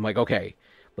 I'm like, okay,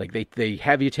 like they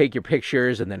have you take your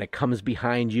pictures, and then it comes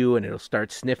behind you and it'll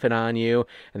start sniffing on you,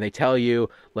 and they tell you,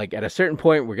 like, at a certain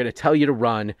point we're gonna tell you to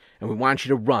run, and we want you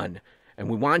to run. And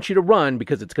we want you to run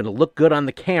because it's going to look good on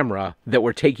the camera that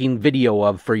we're taking video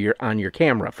of on your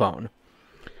camera phone.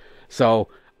 So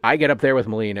I get up there with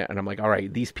Melina, and I'm like, all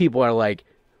right, these people are like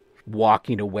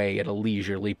walking away at a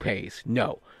leisurely pace.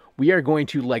 No, we are going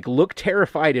to like look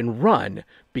terrified and run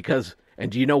because,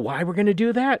 and do you know why we're going to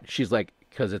do that? She's like,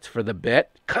 because it's for the bit.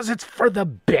 Because it's for the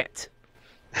bit.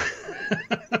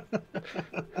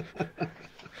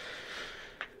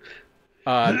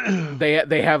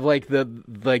 They have like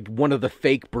one of the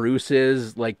fake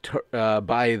Bruces like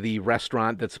by the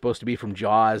restaurant that's supposed to be from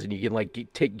Jaws, and you can like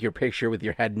take your picture with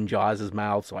your head in Jaws'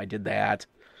 mouth. So I did that.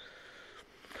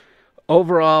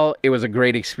 Overall, it was a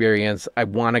great experience. I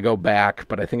want to go back,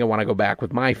 but I think I want to go back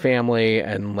with my family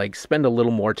and like spend a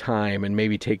little more time and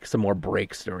maybe take some more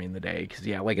breaks during the day. Because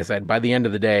yeah, like I said, by the end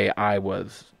of the day, I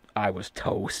was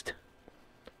toast.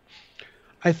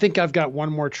 I think I've got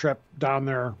one more trip down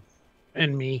there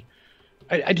in me.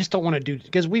 I just don't want to do,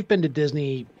 because we've been to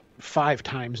Disney 5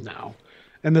 times now.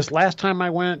 And this last time I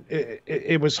went,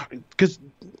 it was, because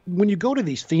when you go to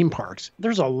these theme parks,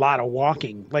 there's a lot of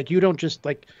walking. Like, you don't just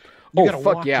like, you got to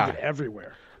walk to get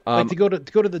everywhere. Like to go to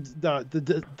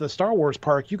the Star Wars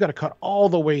park, you got to cut all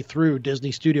the way through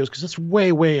Disney Studios because it's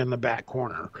way in the back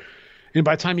corner. And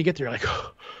by the time you get there, you're like,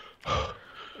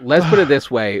 let's put it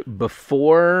this way: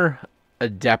 before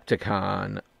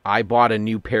Adepticon, I bought a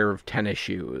new pair of tennis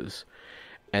shoes,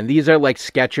 and these are like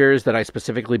Skechers that I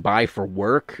specifically buy for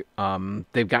work.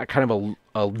 They've got kind of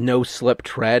a no slip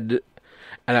tread.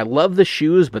 And I love the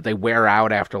shoes, but they wear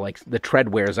out after the tread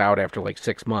wears out after like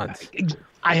 6 months.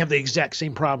 I have the exact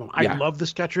same problem. I love the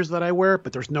Skechers that I wear,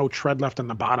 but there's no tread left on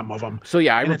the bottom of them. So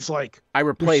yeah, it's like, I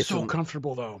replace they're so them.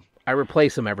 Comfortable though. I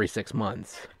replace them every 6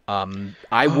 months.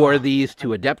 I wore these to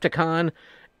Adepticon,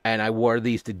 and I wore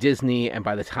these to Disney, and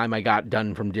by the time I got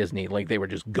done from Disney, like they were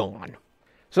just gone.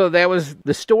 So that was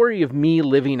the story of me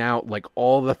living out like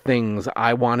all the things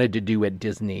I wanted to do at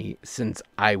Disney since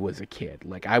I was a kid.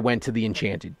 Like I went to the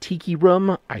Enchanted Tiki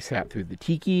Room. I sat through the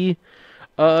Tiki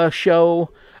show.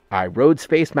 I rode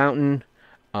Space Mountain.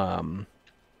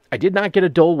 I did not get a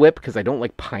Dole Whip because I don't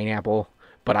like pineapple,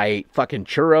 but I ate fucking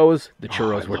churros. The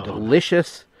churros were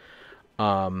delicious.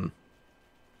 Yeah.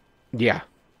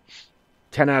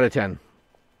 10 out of 10.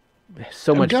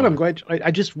 So much fun. I'm glad.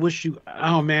 I just wish you.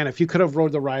 Oh man, if you could have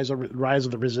rode the Rise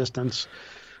of the Resistance.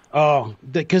 Oh,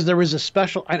 because there was a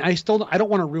special. And I don't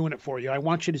want to ruin it for you. I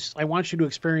want you to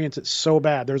experience it so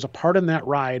bad. There's a part in that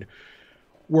ride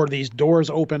where these doors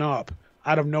open up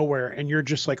out of nowhere, and you're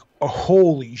just like, oh,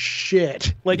 holy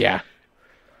shit! Like, yeah.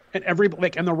 And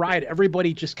in the ride,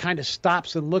 everybody just kind of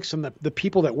stops and looks, and the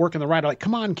people that work in the ride are like,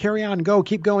 come on, carry on, go,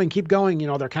 keep going. You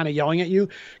know, they're kind of yelling at you,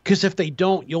 because if they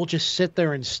don't, you'll just sit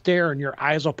there and stare, and your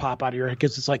eyes will pop out of your head,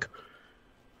 because it's like,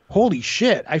 holy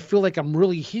shit, I feel like I'm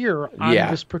really here on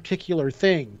this particular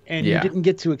thing, and you didn't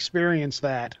get to experience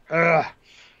that. Ugh.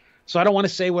 So I don't want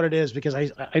to say what it is, because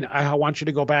I want you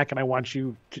to go back, and I want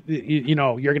you to,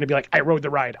 you're going to be like, I rode the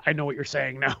ride. I know what you're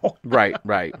saying now.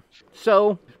 Right.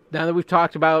 So now that we've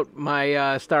talked about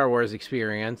my Star Wars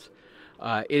experience,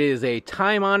 it is a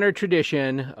time-honored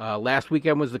tradition. Last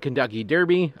weekend was the Kentucky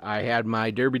Derby. I had my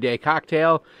Derby Day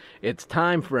cocktail. It's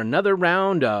time for another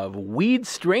round of Weed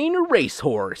Strain or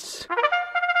Racehorse.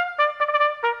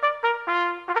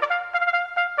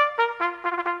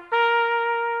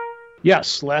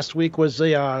 Yes, last week was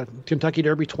the Kentucky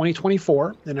Derby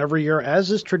 2024, and every year,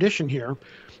 as is tradition here,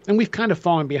 and we've kind of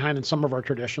fallen behind in some of our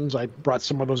traditions. I brought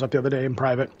some of those up the other day in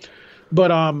private. But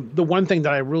the one thing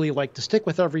that I really like to stick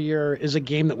with every year is a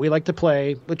game that we like to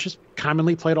play, which is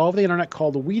commonly played all over the internet,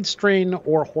 called the Weed Strain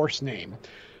or Horse Name.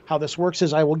 How this works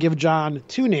is I will give John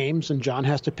two names, and John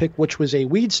has to pick which was a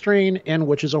weed strain and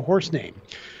which is a horse name.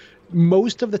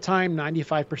 Most of the time,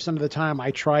 95% of the time,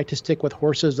 I try to stick with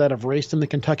horses that have raced in the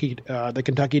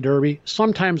Kentucky Derby.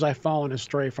 Sometimes I've fallen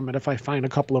astray from it if I find a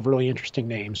couple of really interesting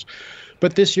names.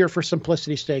 But this year, for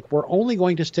simplicity's sake, we're only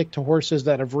going to stick to horses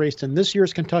that have raced in this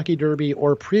year's Kentucky Derby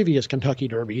or previous Kentucky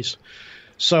Derbies.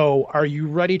 So are you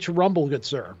ready to rumble, good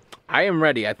sir? I am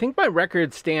ready. I think my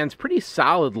record stands pretty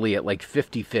solidly at like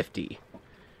 50-50.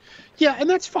 Yeah, and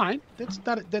that's fine. That's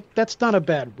not a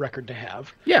bad record to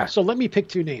have. Yeah. So let me pick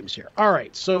two names here. All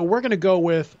right, so we're going to go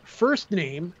with first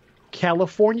name,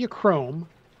 California Chrome,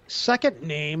 second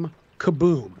name,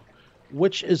 Kaboom.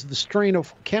 Which is the strain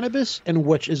of cannabis and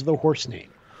which is the horse name?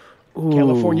 Ooh.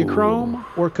 California Chrome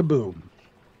or Kaboom?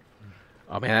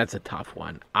 Oh man, that's a tough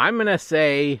one. I'm gonna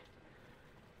say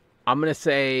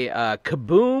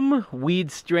Kaboom,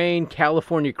 weed strain,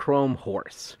 California Chrome,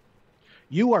 horse.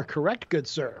 You are correct, good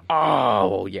sir.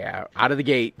 Oh yeah, out of the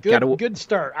gate. Good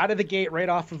start out of the gate, right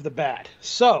off of the bat.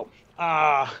 So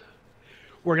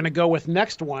we're gonna go with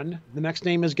next one. The next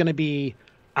name is gonna be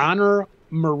Honor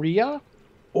Maria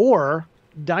or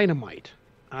Dynamite.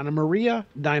 Anna Maria,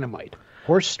 Dynamite.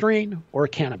 Horse strain or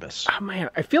cannabis? Oh man,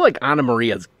 I feel like Anna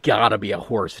Maria's gotta be a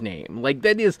horse name. Like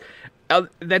that is,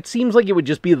 that seems like it would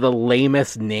just be the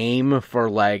lamest name for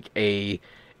like a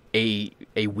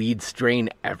weed strain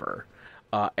ever.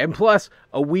 And plus,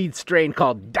 a weed strain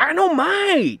called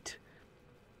Dynamite.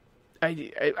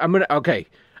 I'm gonna, okay.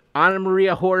 Anna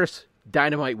Maria horse,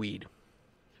 Dynamite weed.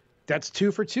 That's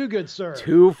 2 for 2, good sir.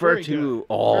 2 for Very 2. Good.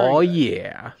 Oh,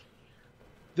 yeah.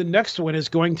 The next one is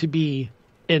going to be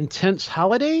Intense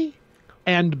Holiday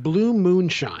and Blue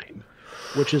Moonshine.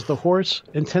 Which is the horse,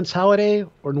 Intense Holiday,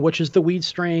 or which is the weed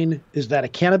strain? Is that a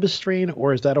cannabis strain,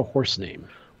 or is that a horse name?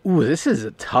 Ooh, this is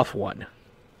a tough one.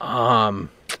 Okay,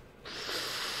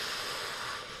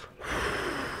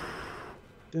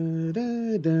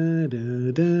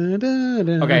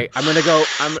 I'm going to go...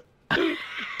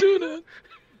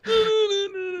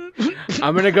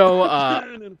 I'm gonna go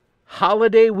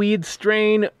Holiday weed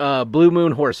strain, Blue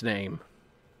Moon horse name.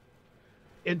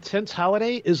 Intense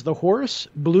Holiday is the horse.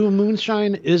 Blue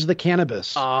Moonshine is the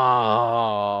cannabis. Oh,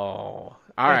 all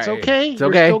right. That's okay. It's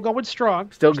okay. You're still going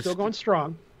strong. Still going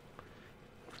strong.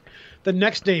 The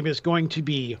next name is going to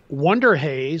be Wonder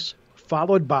Haze,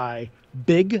 followed by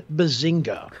Big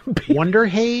Bazinga. Wonder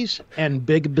Haze and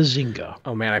Big Bazinga.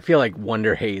 Oh man, I feel like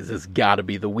Wonder Haze has got to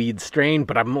be the weed strain,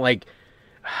 but I'm like,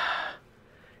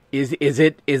 is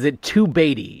it too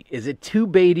baity? Is it too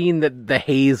baiting that the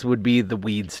haze would be the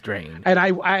weed strain? And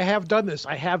I have done this.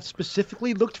 I have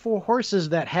specifically looked for horses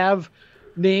that have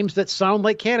names that sound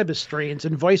like cannabis strains,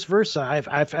 and vice versa.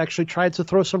 I've actually tried to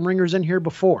throw some ringers in here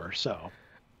before. So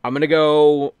I'm gonna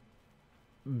go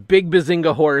Big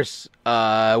Bazinga horse,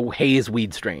 haze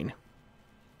weed strain.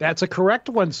 That's a correct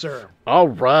one, sir. All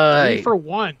right. 3 for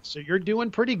 1. So you're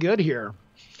doing pretty good here.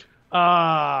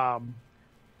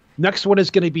 Next one is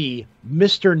going to be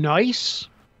Mr. Nice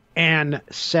and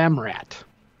Samrat.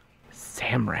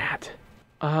 Samrat.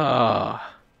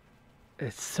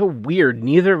 It's so weird.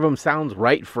 Neither of them sounds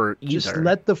right for either. Just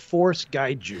let the force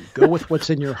guide you. Go with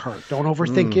what's in your heart. Don't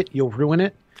overthink it. You'll ruin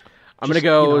it. I'm going to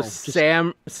go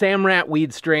Samrat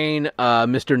weed strain,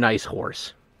 Mr. Nice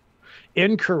horse.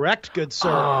 Incorrect, good sir.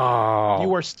 Oh.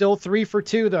 You are still 3 for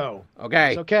 2, though.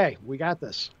 Okay. It's okay. We got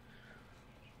this.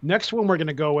 Next one we're going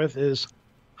to go with is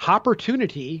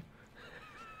Hopportunity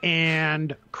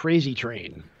and Crazy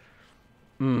Train.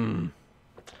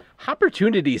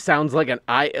 Hopportunity sounds like a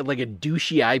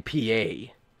douchey IPA.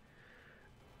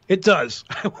 It does.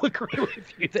 I will agree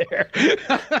with you there.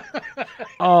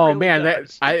 Oh really man,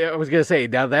 I was gonna say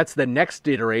now that's the next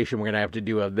iteration we're gonna have to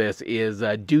do of this is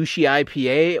douchey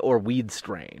IPA or weed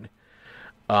strain.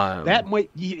 That might.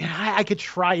 Yeah, I could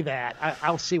try that.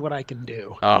 I'll see what I can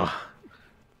do. Oh,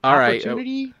 all right.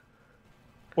 Opportunity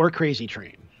or Crazy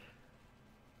Train?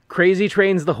 Crazy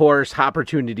Train's the horse.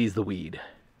 Opportunity's the weed.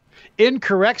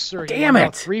 Incorrect, sir. Damn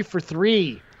it! 3 for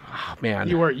 3. Oh, man.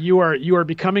 You are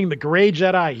becoming the gray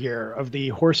Jedi here of the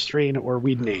horse strain or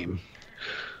weed name.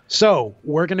 So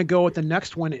we're gonna go with the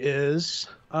next one is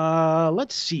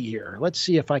let's see here. Let's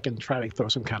see if I can try to throw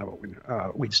some kind of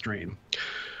a weed strain.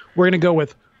 We're gonna go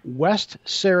with West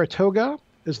Saratoga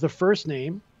is the first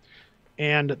name,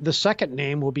 and the second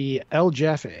name will be El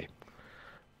Jefe.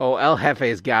 Oh, El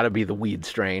Jefe's got to be the weed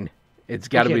strain. It's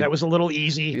got to be. That was a little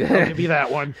easy. I'll give you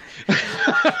that one.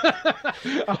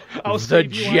 I'll the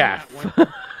save you Jeff. on that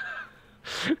one.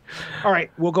 All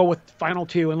right, we'll go with final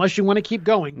two, unless you want to keep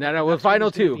going. No, with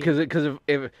final two,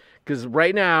 because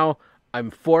right now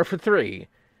I'm 4 for 3.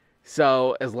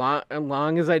 So as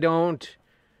long as I don't,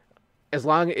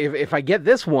 if I get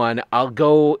this one, I'll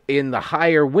go in the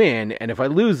higher win, and if I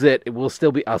lose it, I'll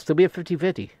still be at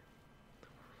 50-50.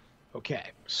 Okay,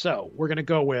 so we're gonna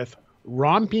go with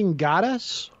Romping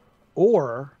Goddess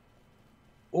or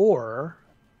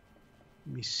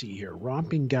let me see here.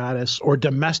 Romping Goddess or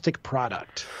Domestic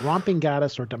Product. Romping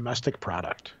Goddess or Domestic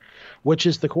Product. Which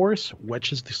is the horse?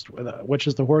 Which is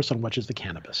the horse? And which is the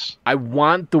cannabis? I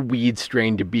want the weed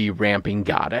strain to be Ramping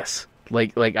Goddess.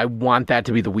 Like I want that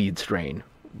to be the weed strain.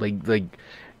 Like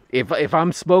if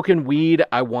I'm smoking weed,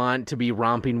 I want to be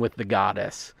romping with the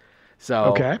goddess. So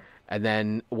okay. And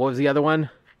then what was the other one?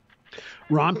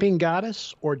 Romping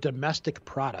Goddess or Domestic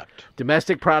Product?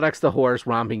 Domestic Product's the horse,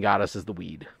 Romping Goddess is the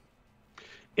weed.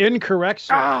 Incorrect,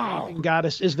 sir. Oh. Romping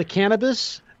Goddess is the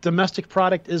cannabis. Domestic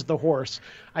Product is the horse.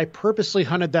 I purposely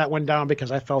hunted that one down because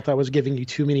I felt I was giving you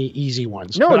too many easy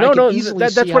ones. No. That's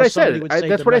what I said.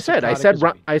 That's what I said.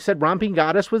 I said Romping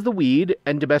Goddess was the weed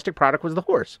and Domestic Product was the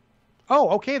horse.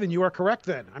 Oh, okay, then you are correct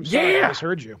then. I'm sorry, I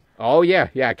misheard you. Oh, yeah,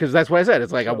 because that's what I said.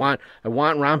 It's like I want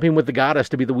romping with the goddess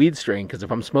to be the weed strain, because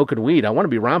if I'm smoking weed, I want to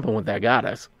be romping with that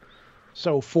goddess.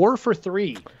 So 4 for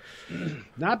 3.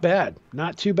 Not bad.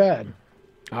 Not too bad.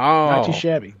 Oh. Not too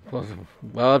shabby. Well,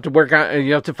 I'll have to work on.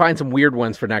 You have to find some weird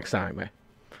ones for next time.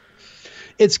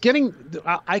 It's getting.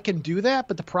 I can do that,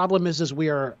 but the problem is we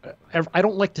are. I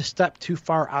don't like to step too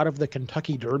far out of the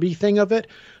Kentucky Derby thing of it.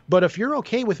 But if you're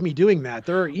okay with me doing that,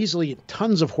 there are easily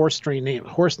tons of horse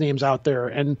names out there,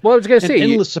 and well, I was going to say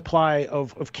endless supply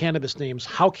of cannabis names.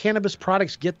 How cannabis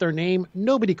products get their name,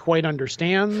 nobody quite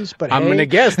understands. But I'm going to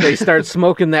guess they start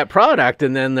smoking that product,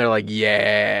 and then they're like,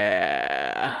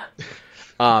 yeah.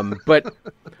 But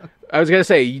I was going to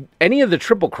say any of the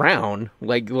Triple Crown,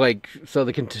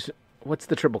 so what's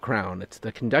the Triple Crown? It's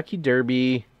the Kentucky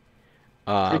Derby.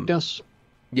 Preakness.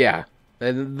 Yeah,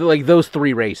 and those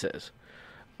 3 races.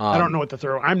 I don't know what to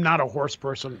throw. I'm not a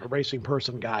racing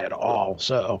person guy at all.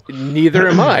 So neither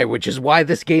am I, which is why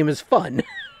this game is fun.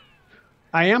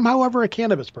 I am, however, a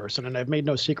cannabis person, and I've made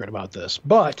no secret about this.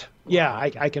 But yeah,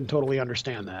 I can totally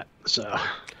understand that. So,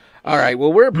 all right.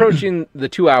 Well, we're approaching the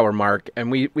 2-hour mark,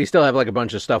 and we still have a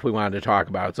bunch of stuff we wanted to talk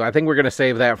about. So I think we're going to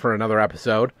save that for another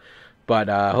episode. But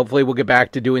hopefully we'll get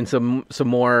back to doing some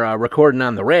more recording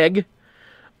on the rig.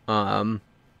 Rojan,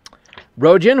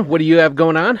 what do you have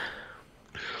going on?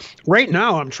 Right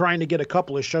now, I'm trying to get a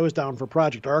couple of shows down for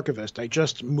Project Archivist. I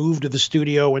just moved the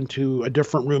studio into a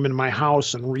different room in my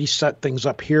house and reset things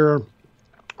up here.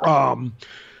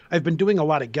 I've been doing a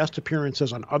lot of guest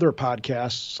appearances on other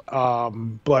podcasts,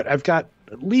 but I've got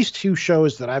at least 2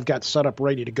 shows that I've got set up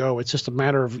ready to go. It's just a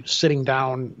matter of sitting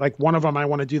down. Like one of them, I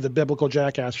want to do the Biblical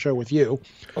Jackass show with you.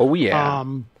 Oh, yeah.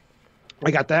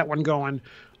 I got that one going.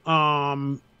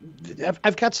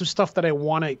 I've got some stuff that I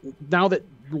want to, now that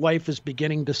life is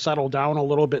beginning to settle down a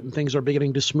little bit and things are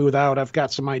beginning to smooth out, I've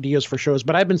got some ideas for shows,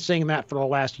 but I've been saying that for the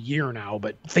last year now,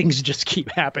 but things just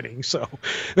keep happening. So,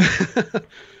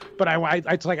 but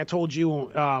it's like I told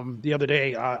you the other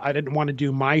day, I didn't want to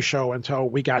do my show until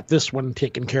we got this one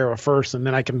taken care of first, and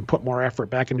then I can put more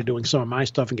effort back into doing some of my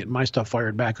stuff and getting my stuff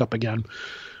fired back up again.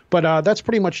 But that's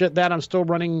pretty much it. That I'm still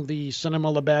running the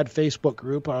Cinema Labad Facebook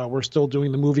group. We're still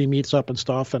doing the movie meets up and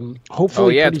stuff, and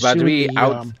hopefully, it's about to be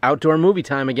outdoor movie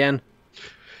time again.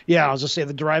 Yeah, I was just saying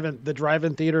the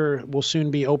drive-in theater will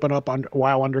soon be open up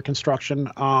while under construction.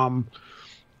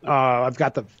 I've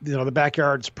got the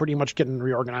backyard's pretty much getting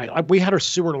reorganized. We had our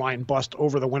sewer line bust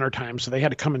over the wintertime, so they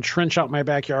had to come and trench out my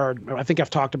backyard. I think I've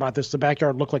talked about this. The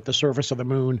backyard looked like the surface of the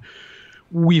moon.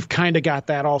 We've kind of got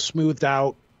that all smoothed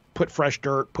out. Put fresh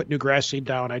dirt, put new grass seed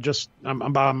down.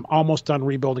 I'm almost done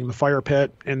rebuilding the fire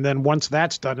pit. And then once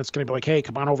that's done, it's going to be like, hey,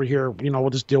 come on over here. We'll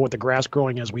just deal with the grass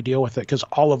growing as we deal with it, because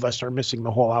all of us are missing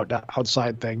the whole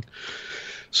outside thing.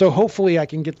 So hopefully I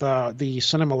can get the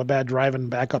Cinema Labad driving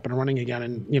back up and running again,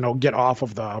 and get off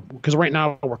of because right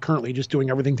now we're currently just doing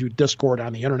everything through Discord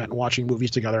on the internet and watching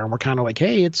movies together, and we're kind of like,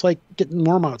 hey, it's like getting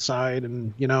warm outside,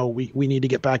 and we need to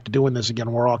get back to doing this again.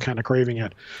 We're all kind of craving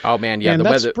it. Oh man, yeah, and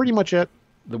that's pretty much it.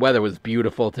 The weather was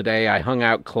beautiful today. I hung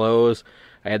out close.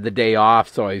 I had the day off,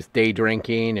 so I was day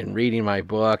drinking and reading my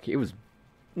book. It was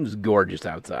gorgeous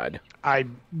outside. I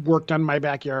worked on my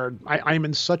backyard. I'm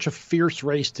in such a fierce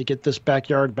race to get this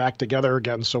backyard back together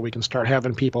again so we can start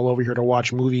having people over here to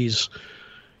watch movies,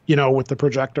 with the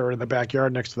projector in the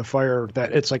backyard next to the fire,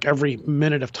 that it's like every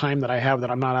minute of time that I have that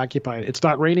I'm not occupied. It's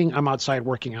not raining. I'm outside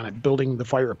working on it, building the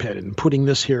fire pit and putting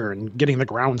this here and getting the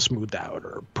ground smoothed out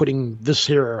or putting this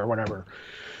here or whatever.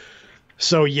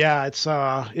 So yeah,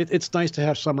 it's nice to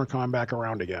have summer come back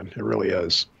around again. It really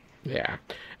is. Yeah.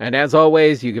 And as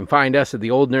always, you can find us at the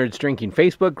Old Nerds Drinking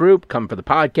Facebook group. Come for the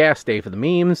podcast, stay for the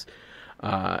memes.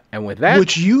 And with that,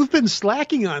 which you've been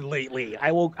slacking on lately,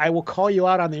 I will call you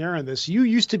out on the air on this. You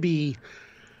used to be.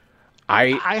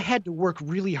 I had to work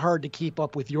really hard to keep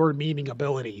up with your memeing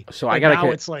ability. So I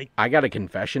got a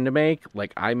confession to make.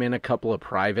 Like, I'm in a couple of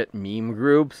private meme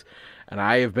groups, and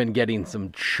I have been getting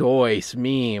some choice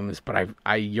memes. But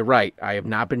you're right. I have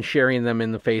not been sharing them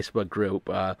in the Facebook group.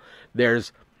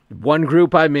 There's one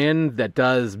group I'm in that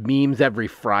does memes every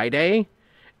Friday,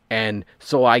 and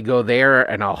so I go there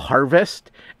and I'll harvest.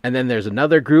 And then there's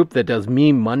another group that does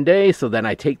Meme Monday, so then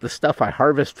I take the stuff I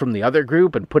harvest from the other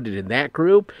group and put it in that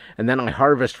group, and then I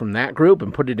harvest from that group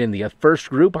and put it in the first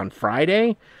group on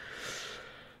Friday.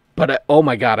 But oh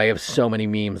my god, I have so many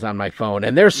memes on my phone,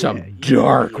 and there's some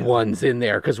dark ones in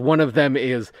there, because one of them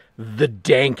is the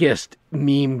dankest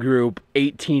meme group,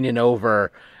 18 and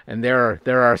over. And there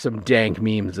are some dank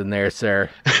memes in there, sir.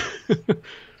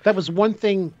 That was one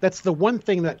thing. That's the one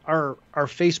thing that our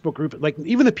Facebook group, like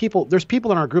even there's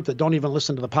people in our group that don't even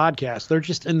listen to the podcast. They're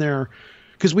just in there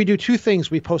because we do two things.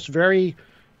 We post very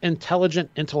intelligent,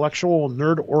 intellectual,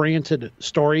 nerd-oriented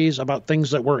stories about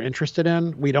things that we're interested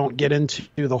in. We don't get into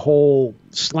the whole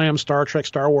slam Star Trek,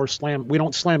 Star Wars slam. We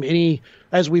don't slam any,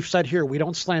 as we've said here, we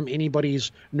don't slam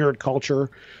anybody's nerd culture.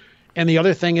 And the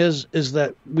other thing is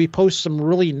that we post some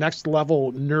really next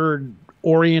level nerd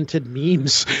oriented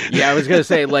memes. Yeah, I was gonna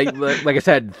say, like I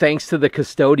said, thanks to the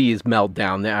Custodes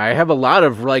meltdown, I have a lot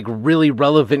of like really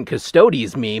relevant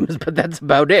Custodes memes, but that's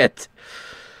about it.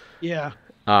 Yeah.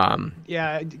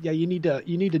 Yeah. You need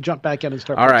to jump back in and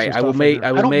start. All right, I don't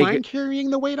mind carrying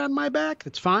the weight on my back.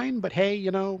 That's fine. But hey,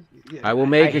 I will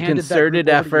make a concerted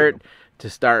effort to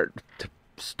start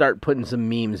putting some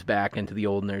memes back into the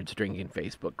Old Nerds Drinking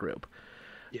Facebook group.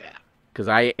 Yeah. Because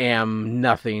I am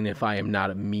nothing if I am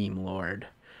not a meme lord.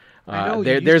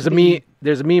 There's a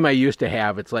meme I used to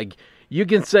have. It's like, you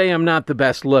can say I'm not the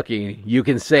best looking, you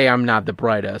can say I'm not the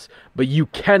brightest, but you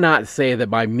cannot say that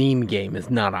my meme game is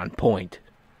not on point.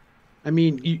 I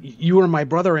mean, you were my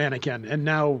brother, Anakin, and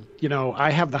now I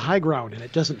have the high ground, and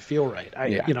it doesn't feel right.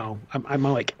 I'm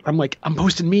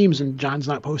posting memes, and John's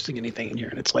not posting anything in here,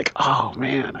 and it's like, oh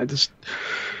man,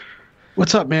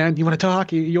 what's up, man? You want to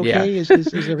talk? You okay? Yeah.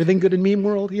 Is everything good in meme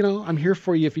world? I'm here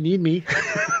for you if you need me.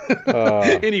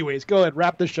 Anyways, go ahead,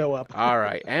 wrap the show up. All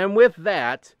right, and with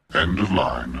that, end of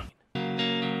line.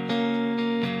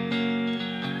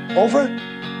 Over?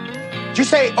 Did you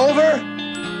say over?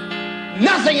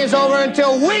 Nothing is over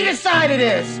until we decide it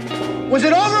is. Was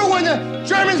it over when the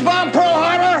Germans bombed Pearl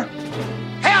Harbor?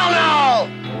 Hell no!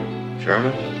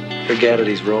 Sherman? Forget it,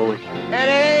 he's rolling. And it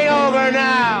ain't over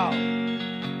now.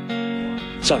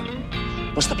 So,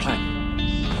 what's the plan?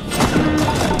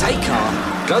 Take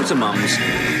car, go to Mum's,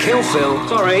 kill Phil,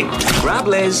 grab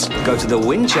Liz, go to the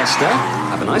Winchester,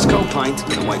 have a nice cold pint,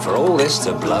 and wait for all this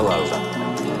to blow over.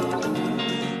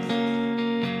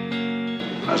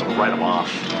 Might as well write them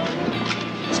off.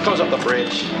 Let's close up the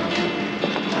bridge.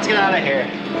 Let's get out of here.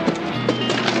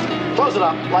 Close it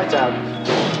up. Lights out.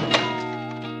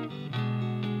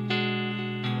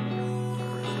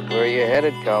 Where are you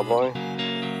headed, cowboy?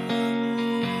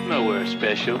 Nowhere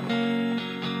special.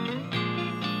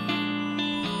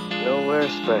 Nowhere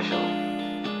special.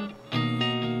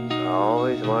 I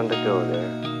always wanted to go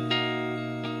there.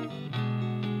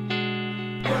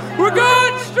 We're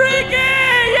going streaking!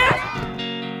 Yes!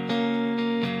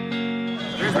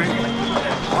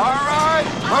 All right,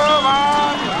 move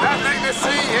on. Nothing to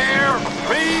see here.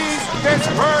 Please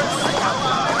disperse.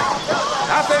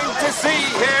 Nothing to see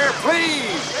here. Please